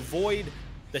order to avoid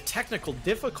the technical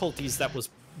difficulties that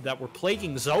were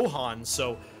plaguing Zohan.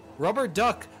 So Rubber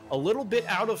Duck, a little bit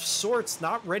out of sorts,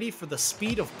 not ready for the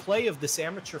speed of play of this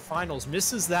amateur finals.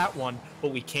 Misses that one,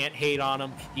 but we can't hate on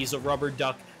him. He's a Rubber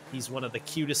Duck. He's one of the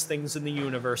cutest things in the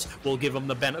universe. We'll give him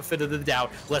the benefit of the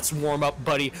doubt. Let's warm up,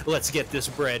 buddy. Let's get this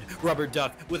bread. Rubber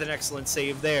Duck with an excellent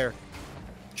save there.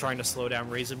 Trying to slow down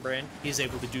Raisin Bran. He's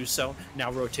able to do so.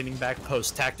 Now rotating back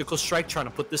post. Tactical strike, trying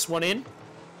to put this one in.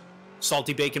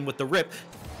 Salty Bacon with the rip.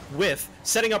 Whiff.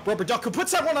 Setting up Rubber Duck, who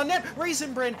puts that one on net.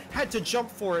 Raisin Bran had to jump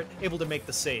for it. Able to make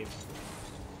the save.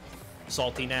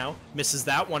 Salty now. Misses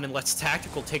that one and lets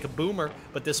Tactical take a boomer.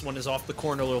 But this one is off the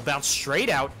corner. It'll bounce straight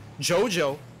out.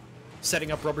 Jojo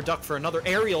setting up Rubber Duck for another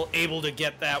aerial, able to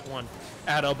get that one.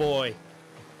 Attaboy.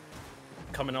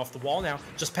 Coming off the wall now.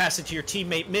 Just pass it to your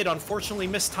teammate mid. Unfortunately,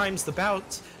 mistimes the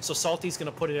bounce, so Salty's going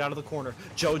to put it out of the corner.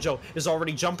 Jojo is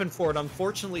already jumping for it.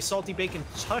 Unfortunately, Salty Bacon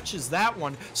touches that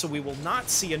one, so we will not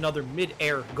see another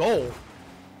mid-air goal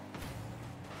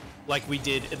like we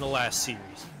did in the last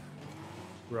series.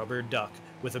 Rubber Duck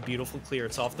with a beautiful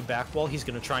clearance off the back wall. He's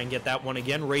going to try and get that one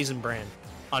again. Raisin Bran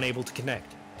unable to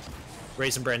connect.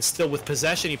 Raisin Bran still with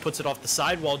possession. He puts it off the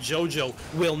sidewall. Jojo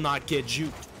will not get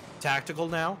juked. Tactical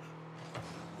now.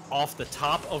 Off the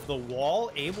top of the wall.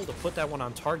 Able to put that one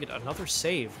on target. Another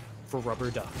save for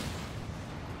Rubber Duck.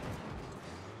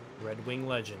 Red Wing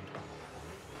legend.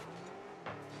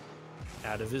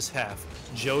 Out of his half.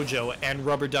 Jojo and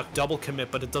Rubber Duck double commit,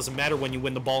 but it doesn't matter when you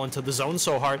win the ball into the zone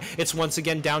so hard. It's once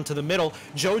again down to the middle.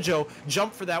 Jojo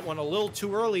jumped for that one a little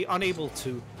too early. Unable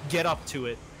to get up to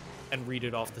it and read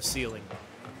it off the ceiling.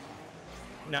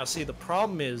 Now, see, the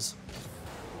problem is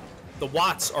the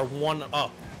Watts are 1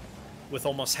 up with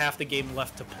almost half the game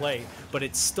left to play, but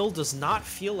it still does not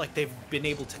feel like they've been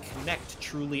able to connect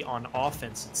truly on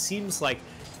offense. It seems like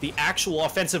the actual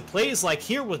offensive plays, like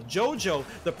here with Jojo,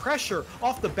 the pressure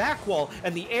off the back wall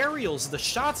and the aerials, the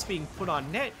shots being put on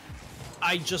net,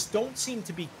 I just don't seem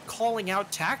to be calling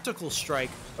out tactical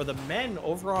strike or the men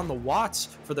over on the Watts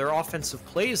for their offensive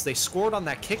plays. They scored on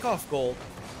that kickoff goal,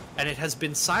 and it has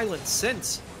been silent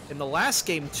since. In the last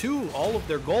game, too, all of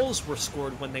their goals were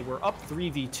scored when they were up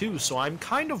 3v2, so I'm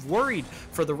kind of worried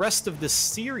for the rest of this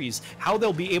series how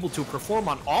they'll be able to perform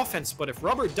on offense. But if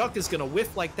Rubber Duck is going to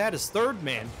whiff like that as third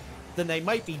man, then they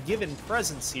might be given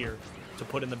presence here to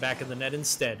put in the back of the net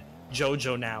instead.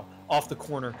 Jojo now, off the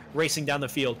corner, racing down the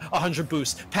field, 100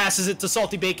 boost, passes it to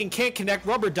Salty Bacon, can't connect.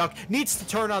 Rubber Duck needs to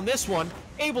turn on this one,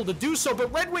 able to do so,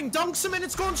 but Red Wing dunks him and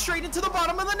it's going straight into the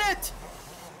bottom of the net.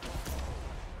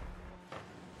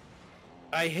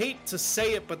 I hate to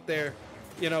say it, but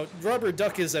Rubber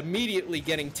Duck is immediately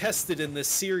getting tested in this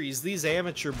series. These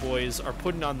amateur boys are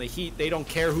putting on the heat. They don't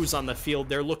care who's on the field.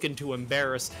 They're looking to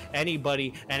embarrass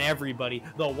anybody and everybody.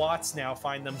 The Watts now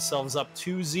find themselves up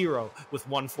 2-0 with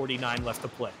 1:49 left to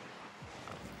play.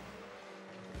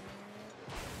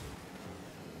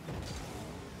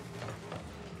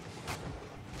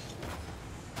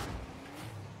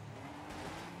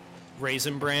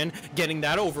 Raisin Bran getting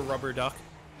that over Rubber Duck.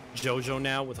 Jojo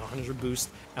now with 100 boost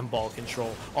and ball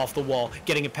control. Off the wall,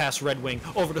 getting it past Red Wing.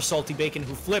 Over to Salty Bacon,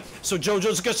 who flipped. So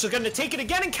Jojo's just going to take it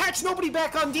again and catch nobody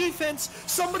back on defense.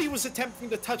 Somebody was attempting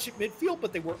to touch it midfield,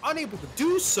 but they were unable to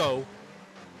do so.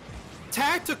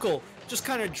 Tactical just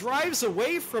kind of drives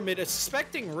away from it,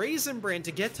 expecting Raisin Bran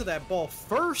to get to that ball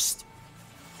first.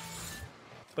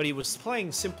 But he was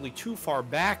playing simply too far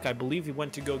back. I believe he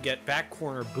went to go get back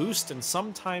corner boost, and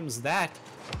sometimes that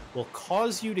will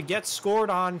cause you to get scored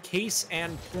on. Case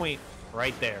and point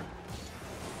right there.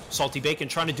 Salty Bacon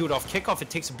trying to do it off kickoff. It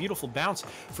takes a beautiful bounce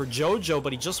for Jojo,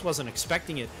 but he just wasn't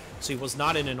expecting it, so he was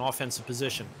not in an offensive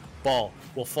position. Ball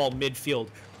will fall midfield.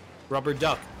 Rubber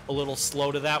Duck, a little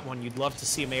slow to that one. You'd love to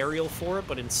see him aerial for it,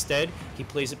 but instead, he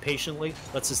plays it patiently,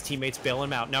 lets his teammates bail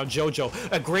him out. Now Jojo,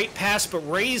 a great pass, but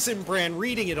Raisin Bran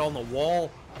reading it on the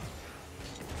wall.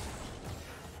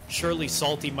 Surely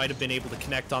Salty might have been able to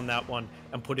connect on that one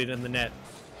and put it in the net.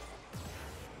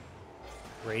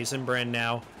 Raisin Bran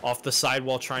now off the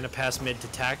sidewall trying to pass mid to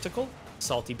Tactical.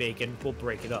 Salty Bacon will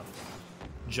break it up.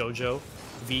 Jojo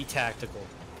v Tactical.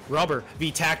 Rubber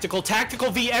v Tactical.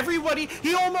 Tactical v everybody.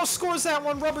 He almost scores that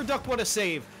one. Rubber Duck, what a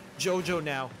save. Jojo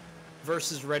now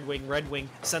versus Red Wing. Red Wing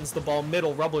sends the ball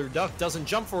middle. Rubber Duck doesn't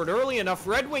jump for it early enough.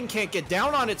 Red Wing can't get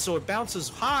down on it, so it bounces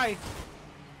high.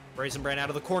 Raisin Bran out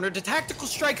of the corner to Tactical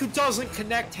Strike, who doesn't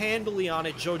connect handily on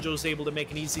it. Jojo's able to make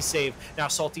an easy save. Now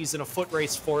Salty's in a foot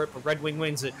race for it, but Red Wing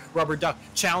wins it. Rubber Duck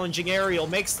challenging aerial,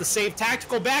 makes the save.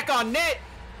 Tactical back on net,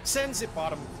 sends it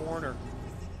bottom corner.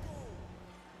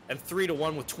 And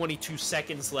 3-1 with 22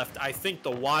 seconds left. I think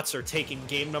the Watts are taking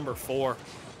game number 4.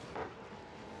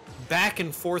 Back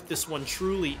and forth this one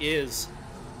truly is.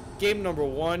 Game number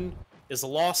 1 is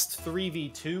lost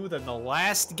 3v2. Then the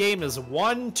last game is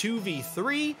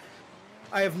 2v3.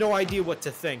 I have no idea what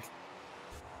to think.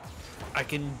 I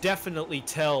can definitely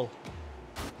tell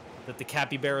that the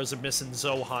Capybaras are missing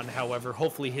Zohan, however.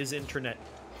 Hopefully his internet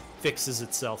fixes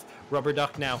itself. Rubber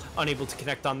Duck now unable to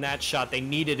connect on that shot. They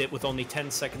needed it with only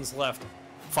 10 seconds left.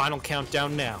 Final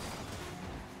countdown now.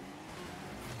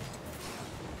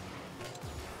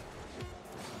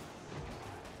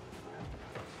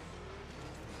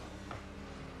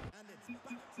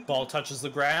 Ball touches the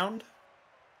ground.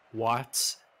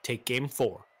 Watts take game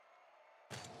 4.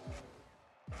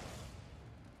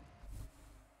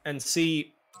 And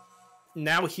see,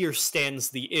 now here stands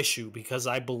the issue, because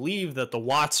I believe that the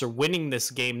Watts are winning this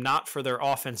game not for their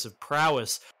offensive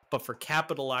prowess, but for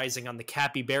capitalizing on the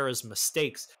Capybaras'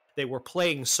 mistakes. They were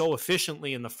playing so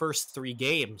efficiently in the first 3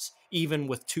 games, even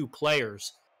with 2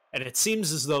 players. And it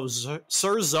seems as though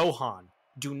Sir Zohan,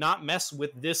 do not mess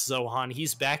with this Zohan,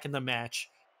 he's back in the match,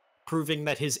 proving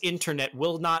that his internet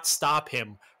will not stop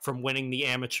him from winning the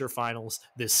amateur finals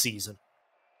this season.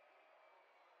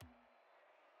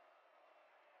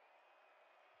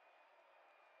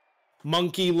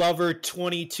 Monkey Lover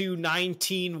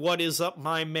 2219, what is up,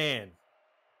 my man?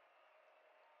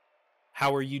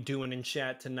 How are you doing in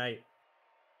chat tonight?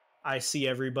 I see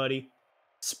everybody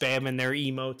spamming their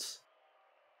emotes.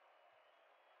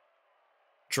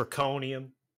 Draconium.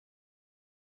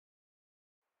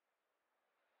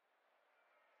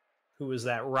 Who is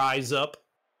that? Rise Up.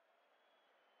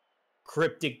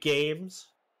 Cryptic Games.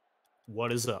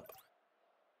 What is up?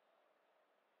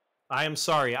 I am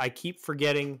sorry, I keep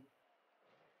forgetting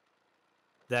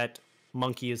that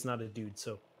Monkey is not a dude,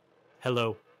 so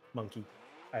hello, Monkey.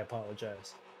 I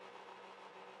apologize.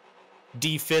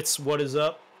 D-Fits, what is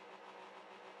up?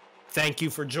 Thank you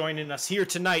for joining us here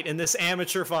tonight in this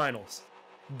amateur finals.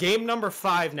 Game number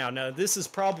 5 now. Now, this is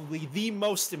probably the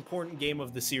most important game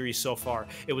of the series so far.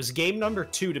 It was game number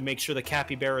 2 to make sure the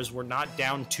Capybaras were not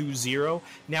down 2-0.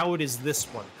 Now it is this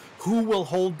one. Who will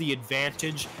hold the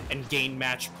advantage and gain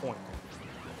match point?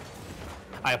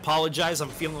 I apologize, I'm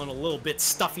feeling a little bit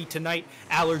stuffy tonight.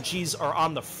 Allergies are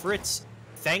on the fritz.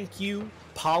 Thank you,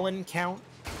 Pollen Count.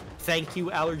 Thank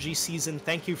you, Allergy Season.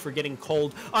 Thank you for getting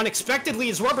cold. Unexpectedly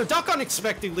is Rubber Duck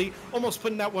unexpectedly, almost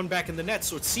putting that one back in the net.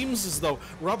 So it seems as though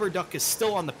Rubber Duck is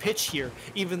still on the pitch here,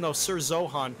 even though Sir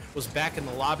Zohan was back in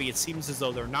the lobby. It seems as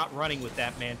though they're not running with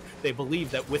that man. They believe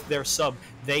that with their sub,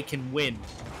 they can win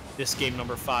this game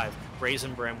number 5.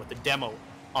 Raisin Bran with the demo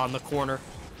on the corner,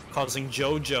 causing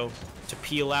Jojo to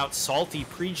peel out. Salty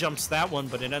pre-jumps that one,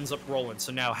 but it ends up rolling.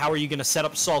 So now, how are you going to set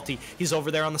up Salty? He's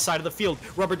over there on the side of the field.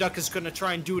 Rubber Duck is going to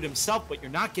try and do it himself, but you're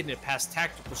not getting it past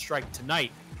Tactical Strike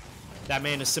tonight. That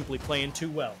man is simply playing too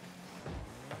well.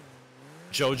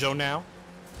 Jojo now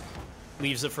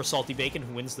leaves it for Salty Bacon,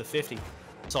 who wins the 50.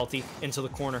 Salty into the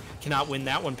corner. Cannot win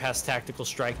that one past Tactical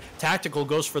Strike. Tactical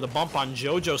goes for the bump on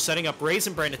Jojo, setting up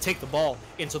Raisin Bran to take the ball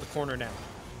into the corner now.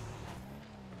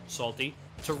 Salty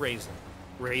to Raisin.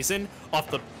 Raisin off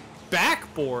the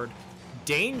backboard.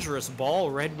 Dangerous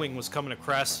ball. Red Wing was coming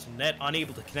across net,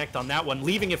 unable to connect on that one.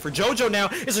 Leaving it for JoJo now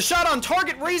is a shot on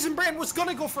target. Raisin Brand was going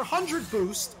to go for 100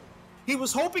 boost. He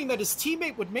was hoping that his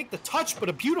teammate would make the touch, but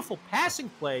a beautiful passing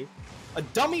play. A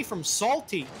dummy from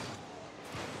Salty.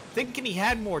 Thinking he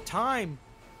had more time.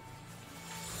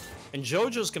 And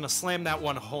JoJo's going to slam that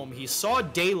one home. He saw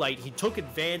daylight, he took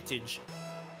advantage,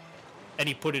 and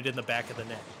he put it in the back of the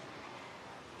net.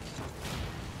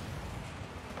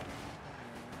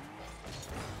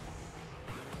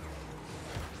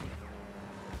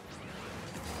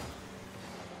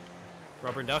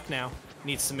 Rubber Duck now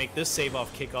needs to make this save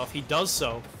off kickoff. He does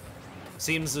so.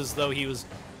 Seems as though he was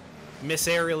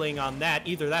misaerialing on that.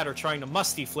 Either that or trying to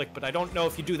musty flick, but I don't know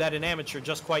if you do that in amateur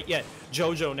just quite yet.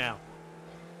 JoJo now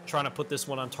trying to put this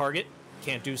one on target.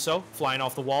 Can't do so. Flying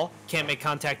off the wall. Can't make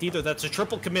contact either. That's a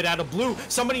triple commit out of blue.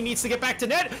 Somebody needs to get back to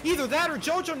net. Either that or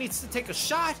JoJo needs to take a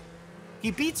shot. He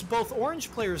beats both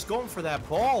orange players going for that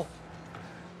ball,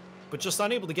 but just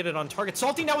unable to get it on target.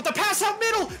 Salty now with the pass out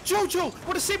middle. JoJo,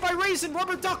 what a save by Raisin.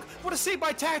 Rubber Duck, what a save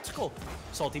by Tactical.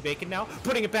 Salty Bacon now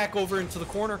putting it back over into the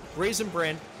corner. Raisin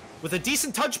Brand with a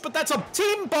decent touch, but that's a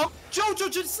team bump.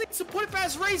 JoJo just needs to put it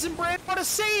past Raisin Brand. What a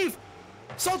save.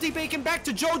 Salty Bacon back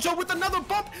to JoJo with another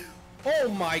bump. Oh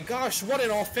my gosh, what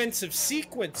an offensive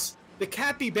sequence. The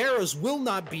Capybaras will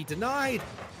not be denied.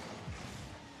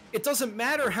 It doesn't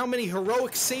matter how many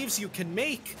heroic saves you can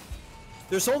make.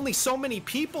 There's only so many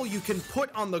people you can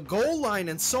put on the goal line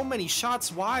and so many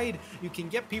shots wide you can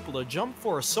get people to jump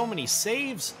for, so many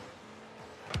saves.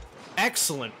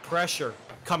 Excellent pressure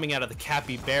coming out of the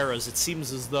Capybaras. It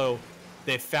seems as though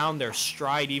they've found their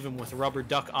stride even with Rubber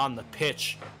Duck on the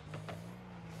pitch.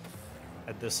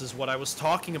 And this is what I was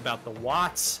talking about. The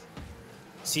Watts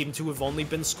seem to have only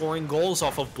been scoring goals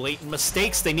off of blatant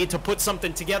mistakes. They need to put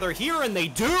something together here, and they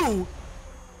do.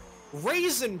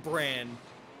 Raisin Brand,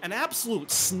 an absolute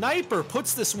sniper,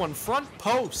 puts this one front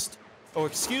post. Oh,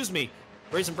 excuse me.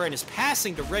 Raisin Brand is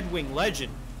passing to Red Wing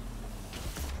Legend.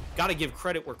 Gotta give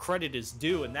credit where credit is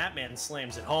due, and that man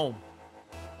slams it home.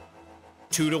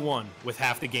 2-1 with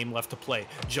half the game left to play.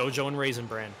 JoJo and Raisin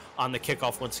Brand on the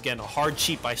kickoff once again. A hard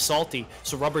cheat by Salty,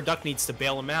 so Rubber Duck needs to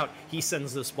bail him out. He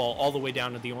sends this ball all the way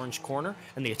down to the orange corner,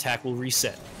 and the attack will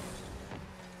reset.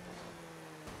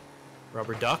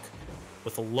 Rubber Duck,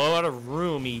 with a lot of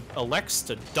room, he elects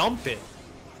to dump it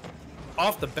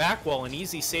off the back wall. An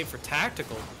easy save for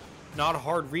Tactical. Not a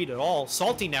hard read at all.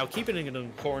 Salty now keeping it in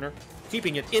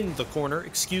the corner.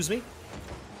 Excuse me.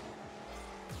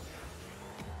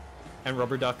 And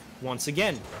Rubber Duck, once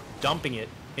again, dumping it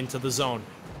into the zone.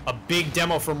 A big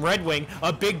demo from Red Wing,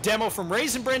 a big demo from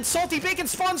Raisin Brand. Salty Bacon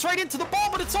spawns right into the ball,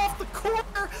 but it's off the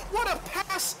corner. What a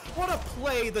pass, what a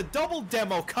play. The double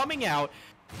demo coming out,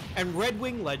 and Red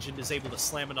Wing Legend is able to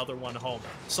slam another one home.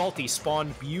 Salty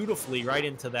spawned beautifully right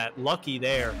into that, lucky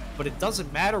there, but it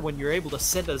doesn't matter when you're able to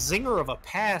send a zinger of a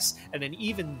pass and an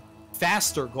even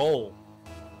faster goal.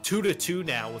 2-2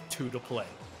 now with 2 to play.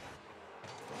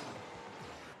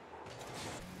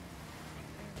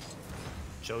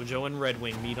 JoJo and Red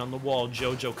Wing meet on the wall.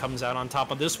 JoJo comes out on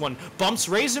top of this one. Bumps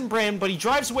Raisin Brand, but he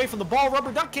drives away from the ball.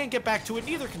 Rubber Duck can't get back to it.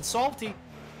 Neither can Salty.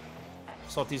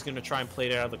 Salty's going to try and play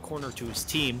it out of the corner to his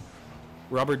team.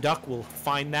 Rubber Duck will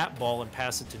find that ball and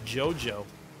pass it to JoJo,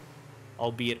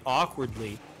 albeit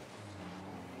awkwardly.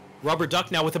 Rubber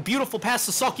Duck now with a beautiful pass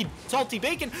to Salty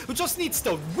Bacon, who just needs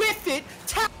to whiff it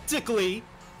tactically.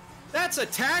 That's a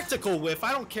tactical whiff.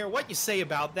 I don't care what you say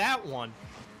about that one.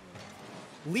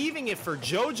 Leaving it for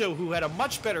JoJo, who had a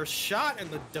much better shot, and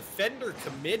the defender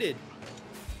committed.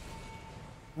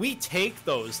 We take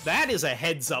those. That is a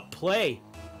heads-up play.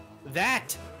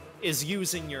 That is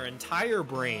using your entire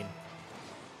brain.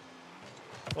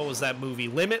 What was that movie?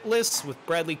 Limitless with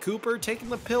Bradley Cooper taking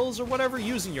the pills or whatever?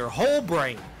 Using your whole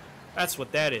brain. That's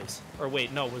what that is. Or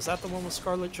wait, no, was that the one with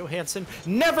Scarlett Johansson?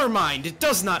 Never mind, it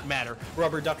does not matter.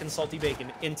 Rubber Duck and Salty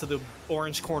Bacon into the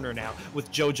orange corner now,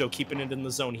 with JoJo keeping it in the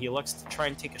zone. He elects to try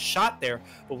and take a shot there,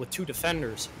 but with 2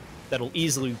 defenders, that'll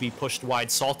easily be pushed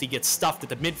wide. Salty gets stuffed at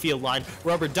the midfield line.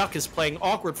 Rubber Duck is playing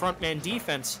awkward frontman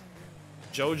defense.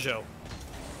 JoJo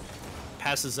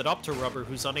passes it up to Rubber,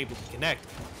 who's unable to connect.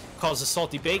 Causes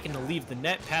Salty Bacon to leave the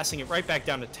net, passing it right back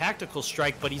down to Tactical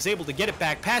Strike, but he's able to get it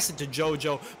back, pass it to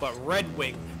JoJo, but Red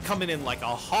Wing, coming in like a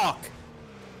hawk,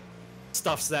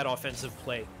 stuffs that offensive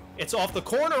play. It's off the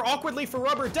corner, awkwardly for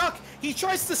Rubber Duck. He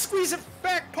tries to squeeze it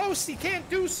back post, he can't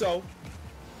do so.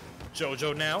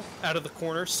 JoJo now, out of the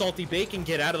corner. Salty Bacon,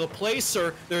 get out of the play,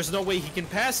 sir. There's no way he can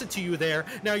pass it to you there.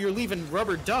 Now you're leaving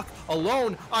Rubber Duck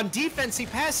alone. On defense, he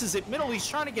passes it middle. He's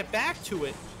trying to get back to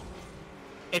it.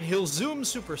 And he'll zoom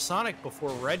supersonic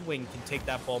before Red Wing can take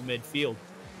that ball midfield.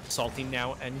 Salty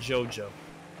now and Jojo.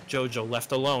 Jojo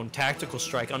left alone. Tactical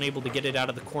strike, unable to get it out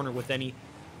of the corner with any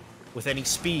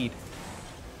speed.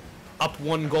 Up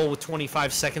 1 goal with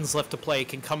 25 seconds left to play.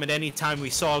 Can come at any time. We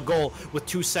saw a goal with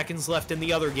 2 seconds left in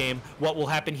the other game. What will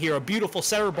happen here? A beautiful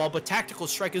center ball, but Tactical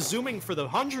Strike is zooming for the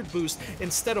 100 boost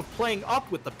instead of playing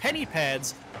up with the penny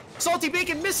pads. Salty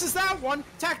Bacon misses that one.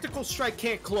 Tactical Strike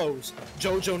can't close.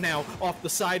 Jojo now off the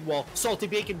sidewall. Salty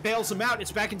Bacon bails him out.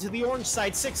 It's back into the orange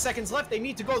side. 6 seconds left. They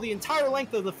need to go the entire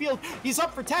length of the field. He's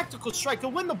up for Tactical Strike.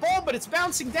 He'll win the ball, but it's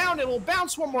bouncing down. It'll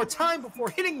bounce one more time before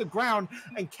hitting the ground.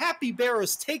 And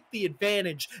Capybaras take the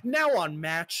advantage. Now on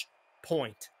match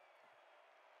point.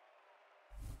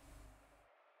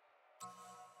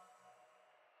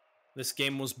 This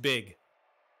game was big.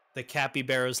 The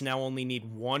Capybaras now only need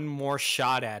one more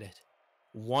shot at it.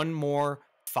 One more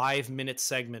 5-minute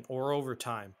segment or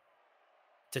overtime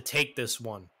to take this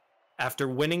one. After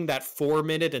winning that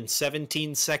 4-minute and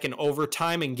 17-second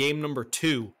overtime in game number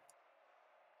 2,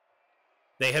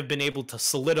 they have been able to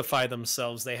solidify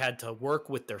themselves. They had to work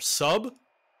with their sub,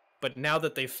 but now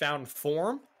that they've found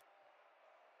form,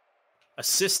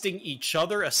 assisting each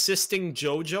other, assisting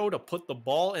Jojo to put the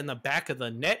ball in the back of the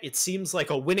net. It seems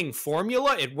like a winning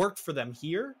formula. It worked for them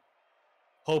here.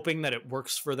 Hoping that it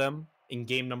works for them in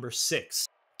game number 6.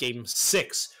 Game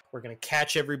 6, we're going to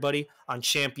catch everybody on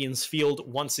Champions Field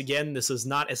once again. This is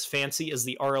not as fancy as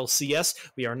the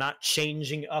RLCS. We are not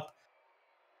changing up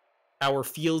our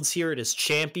fields here. It is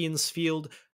Champions Field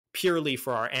purely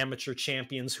for our amateur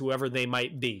champions, whoever they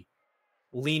might be.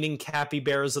 Leaning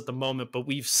Capybaras at the moment, but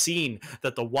we've seen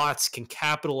that the Watts can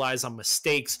capitalize on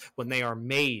mistakes when they are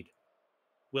made.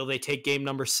 Will they take game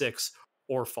number 6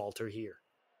 or falter here?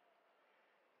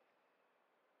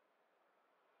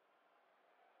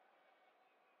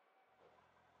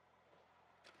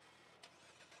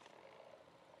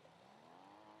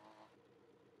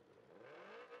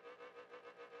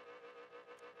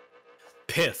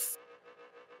 Pith,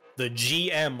 the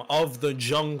GM of the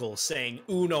jungle, saying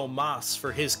uno mas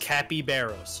for his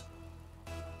Capybaras.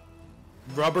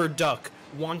 Rubber Duck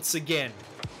once again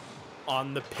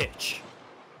on the pitch.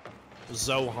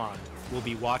 Zohan will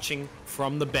be watching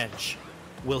from the bench.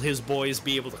 Will his boys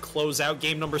be able to close out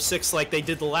game number 6 like they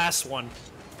did the last one?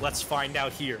 Let's find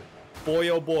out here. Boy,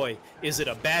 oh boy, is it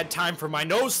a bad time for my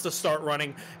nose to start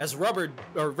running as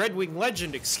Red Wing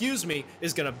Legend,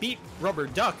 is going to beat Rubber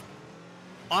Duck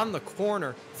on the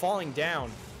corner, falling down.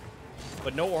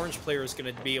 But no orange player is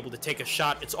going to be able to take a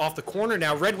shot. It's off the corner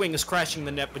now. Red Wing is crashing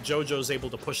the net, but Jojo's able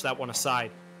to push that one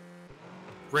aside.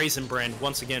 Raisin Brand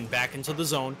once again back into the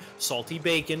zone. Salty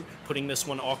Bacon putting this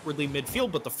one awkwardly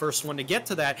midfield, but the first one to get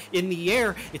to that in the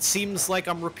air. It seems like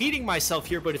I'm repeating myself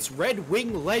here, but it's Red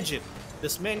Wing Legend.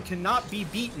 This man cannot be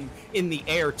beaten in the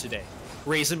air today.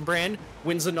 Raisin Brand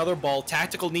wins another ball.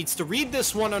 Tactical needs to read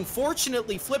this one.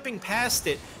 Unfortunately, flipping past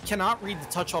it. Cannot read the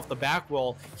touch off the back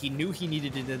wall. He knew he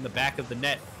needed it in the back of the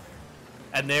net.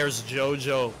 And there's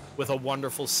Jojo with a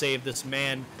wonderful save. This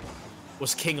man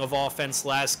was king of offense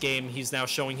last game. He's now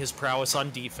showing his prowess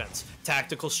on defense.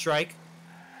 Tactical strike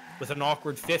with an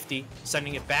awkward 50,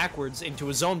 sending it backwards into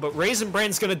his zone. But Raisin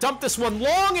Brand's going to dump this one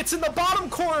long. It's in the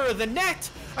bottom corner of the net.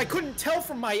 I couldn't tell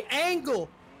from my angle.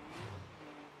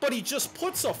 But he just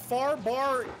puts a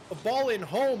ball in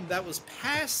home that was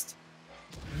past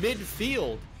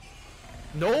midfield.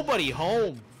 Nobody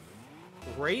home.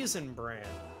 Raisin Brand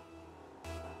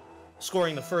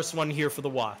scoring the first one here for the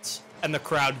Watts. And the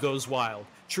crowd goes wild.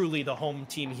 Truly the home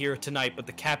team here tonight, but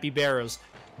the Capybaras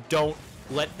don't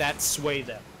let that sway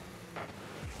them.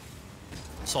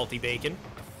 Salty Bacon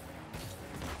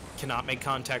cannot make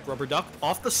contact. Rubber Duck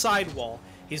off the sidewall.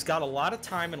 He's got a lot of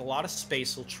time and a lot of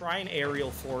space. He'll try an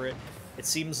aerial for it. It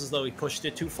seems as though he pushed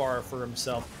it too far for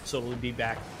himself, so it'll be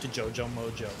back to Jojo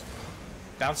Mojo.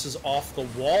 Bounces off the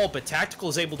wall, but Tactical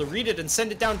is able to read it and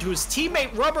send it down to his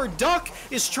teammate. Rubber Duck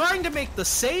is trying to make the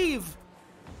save.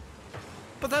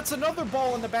 But that's another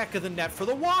ball in the back of the net for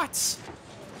the Watts.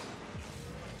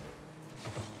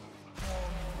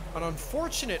 An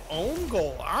unfortunate own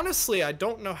goal. Honestly, I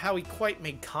don't know how he quite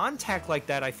made contact like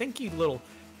that. I think he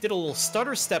did a little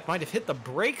stutter step, might have hit the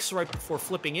brakes right before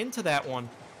flipping into that one.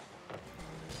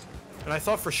 And I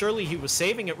thought for surely he was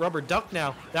saving it. Rubber Duck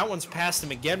now. That one's past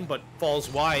him again, but falls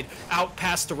wide. Out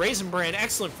past the Raisin Brand.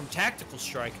 Excellent from Tactical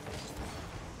Strike.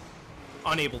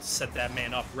 Unable to set that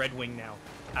man up. Red Wing now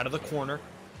out of the corner.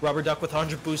 Rubber Duck with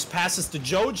 100 boost. Passes to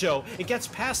Jojo. It gets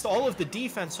past all of the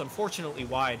defense, unfortunately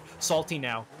wide. Salty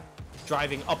now.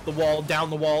 Driving up the wall, down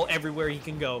the wall, everywhere he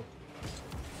can go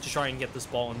to try and get this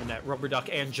ball in the net. Rubber Duck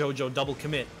and Jojo double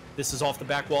commit. This is off the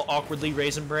back wall awkwardly.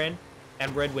 Raisinbrand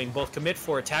and Red Wing both commit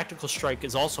for a tactical strike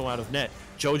is also out of net.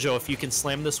 JoJo, if you can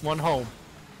slam this one home,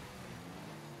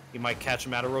 you might catch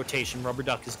him out of rotation. Rubber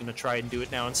Duck is going to try and do it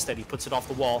now instead. He puts it off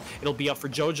the wall. It'll be up for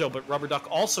JoJo, but Rubber Duck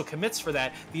also commits for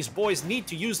that. These boys need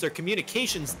to use their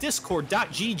communications.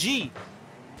 Discord.gg.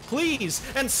 Please.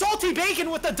 And Salty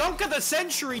Bacon with the dunk of the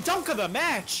century. Dunk of the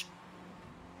match.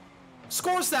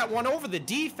 Scores that one over the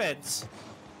defense.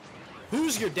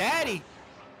 Who's your daddy?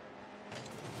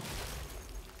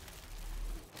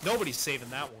 Nobody's saving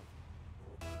that one.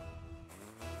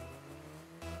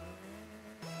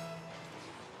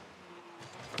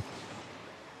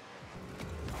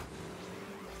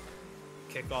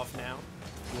 Kickoff now.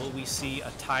 Will we see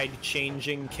a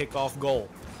tide-changing kickoff goal?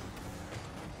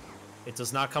 It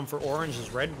does not come for Orange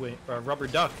as Rubber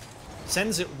Duck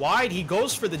sends it wide. He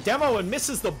goes for the demo and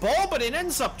misses the ball, but it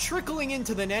ends up trickling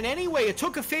into the net anyway. It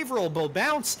took a favorable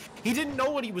bounce. He didn't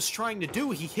know what he was trying to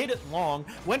do. He hit it long,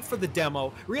 went for the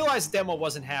demo, realized demo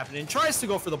wasn't happening, tries to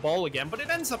go for the ball again, but it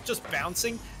ends up just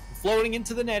bouncing, floating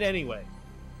into the net anyway.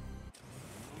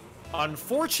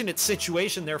 Unfortunate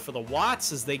situation there for the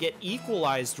Watts as they get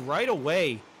equalized right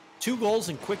away. 2 goals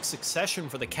in quick succession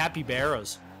for the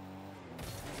Capybaras.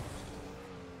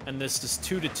 And this is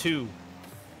 2-2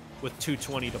 with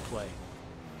 2:20 to play.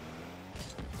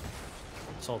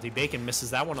 Salty Bacon misses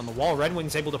that one on the wall. Red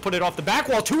Wing's able to put it off the back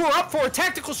wall. 2 are up for a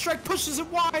tactical strike, pushes it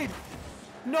wide.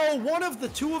 No, one of the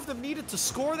 2 of them needed to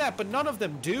score that, but none of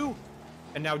them do.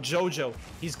 And now JoJo,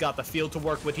 he's got the field to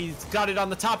work with. He's got it on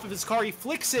the top of his car. He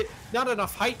flicks it. Not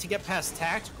enough height to get past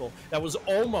tactical. That was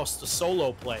almost a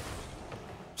solo play.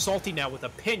 Salty now with a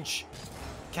pinch.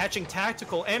 Catching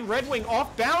tactical and Red Wing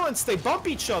off balance. They bump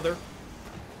each other,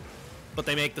 but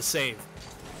they make the save.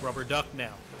 Rubber Duck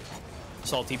now.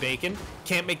 Salty Bacon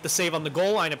can't make the save on the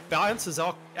goal line. It bounces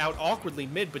out awkwardly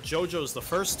mid, but JoJo's the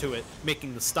first to it,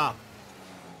 making the stop.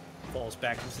 Falls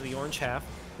back into the orange half.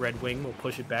 Red Wing will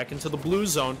push it back into the blue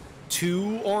zone.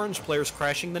 2 orange players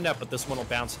crashing the net, but this one will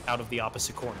bounce out of the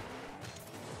opposite corner.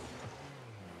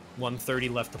 1:30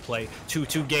 left to play.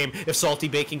 2-2 game. If Salty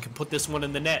Bacon can put this one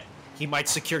in the net, he might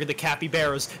secure the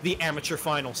Capybaras, the amateur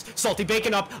finals. Salty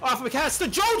Bacon up, off of a cast to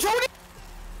JoJo!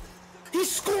 He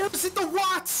scores at the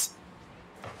Watts!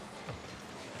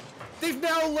 They've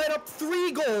now let up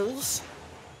 3 goals.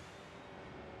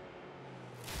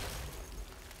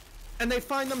 And they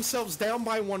find themselves down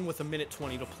by 1 with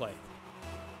 1:20 to play.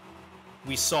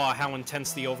 We saw how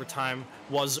intense the overtime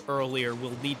was earlier.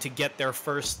 We'll need to get there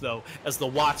first, though, as the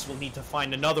Watts will need to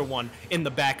find another one in the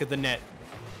back of the net.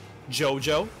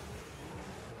 JoJo,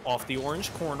 off the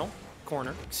orange corner,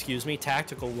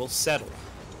 tactical will settle.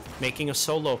 Making a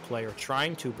solo player,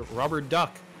 trying to, but Rubber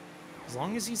Duck, as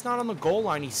long as he's not on the goal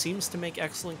line, he seems to make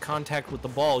excellent contact with the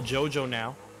ball. JoJo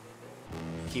now,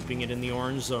 keeping it in the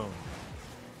orange zone.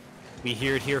 We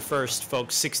hear it here first,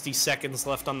 folks. 60 seconds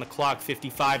left on the clock,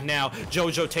 55 now.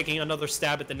 JoJo taking another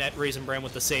stab at the net. Raisinbrand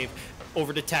with the save.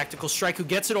 Over to Tactical Strike, who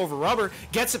gets it over Rubber,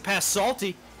 gets it past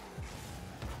Salty.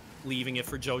 Leaving it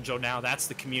for JoJo now. That's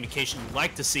the communication you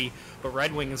like to see. But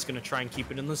Red Wing is going to try and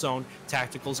keep it in the zone.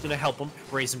 Tactical is going to help him.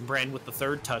 Raisinbrand with the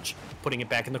 3rd touch, putting it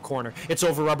back in the corner. It's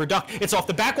over Rubber Duck. It's off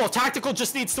the back wall. Tactical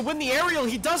just needs to win the aerial.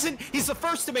 He doesn't. He's the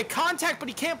first to make contact, but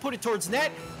he can't put it towards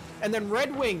net. And then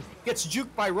Red Wing gets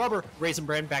juked by Rubber.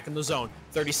 Raisinbrand back in the zone.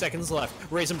 30 seconds left.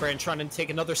 Raisinbrand trying to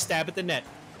take another stab at the net.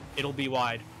 It'll be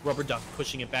wide. Rubber Duck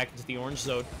pushing it back into the orange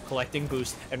zone, collecting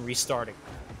boost and restarting.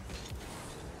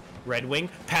 Red Wing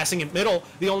passing it middle.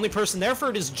 The only person there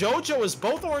for it is JoJo, as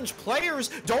both orange players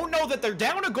don't know that they're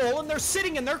down a goal and they're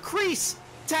sitting in their crease.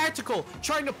 Tactical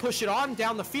trying to push it on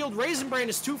down the field. Raisinbrand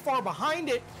is too far behind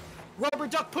it. Rubber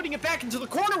Duck putting it back into the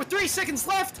corner with 3 seconds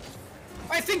left.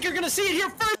 I think you're going to see it here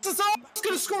first. It's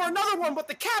going to score another one, but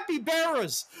the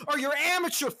Capybaras are your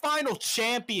amateur final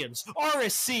champions.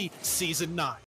 RSC Season 9.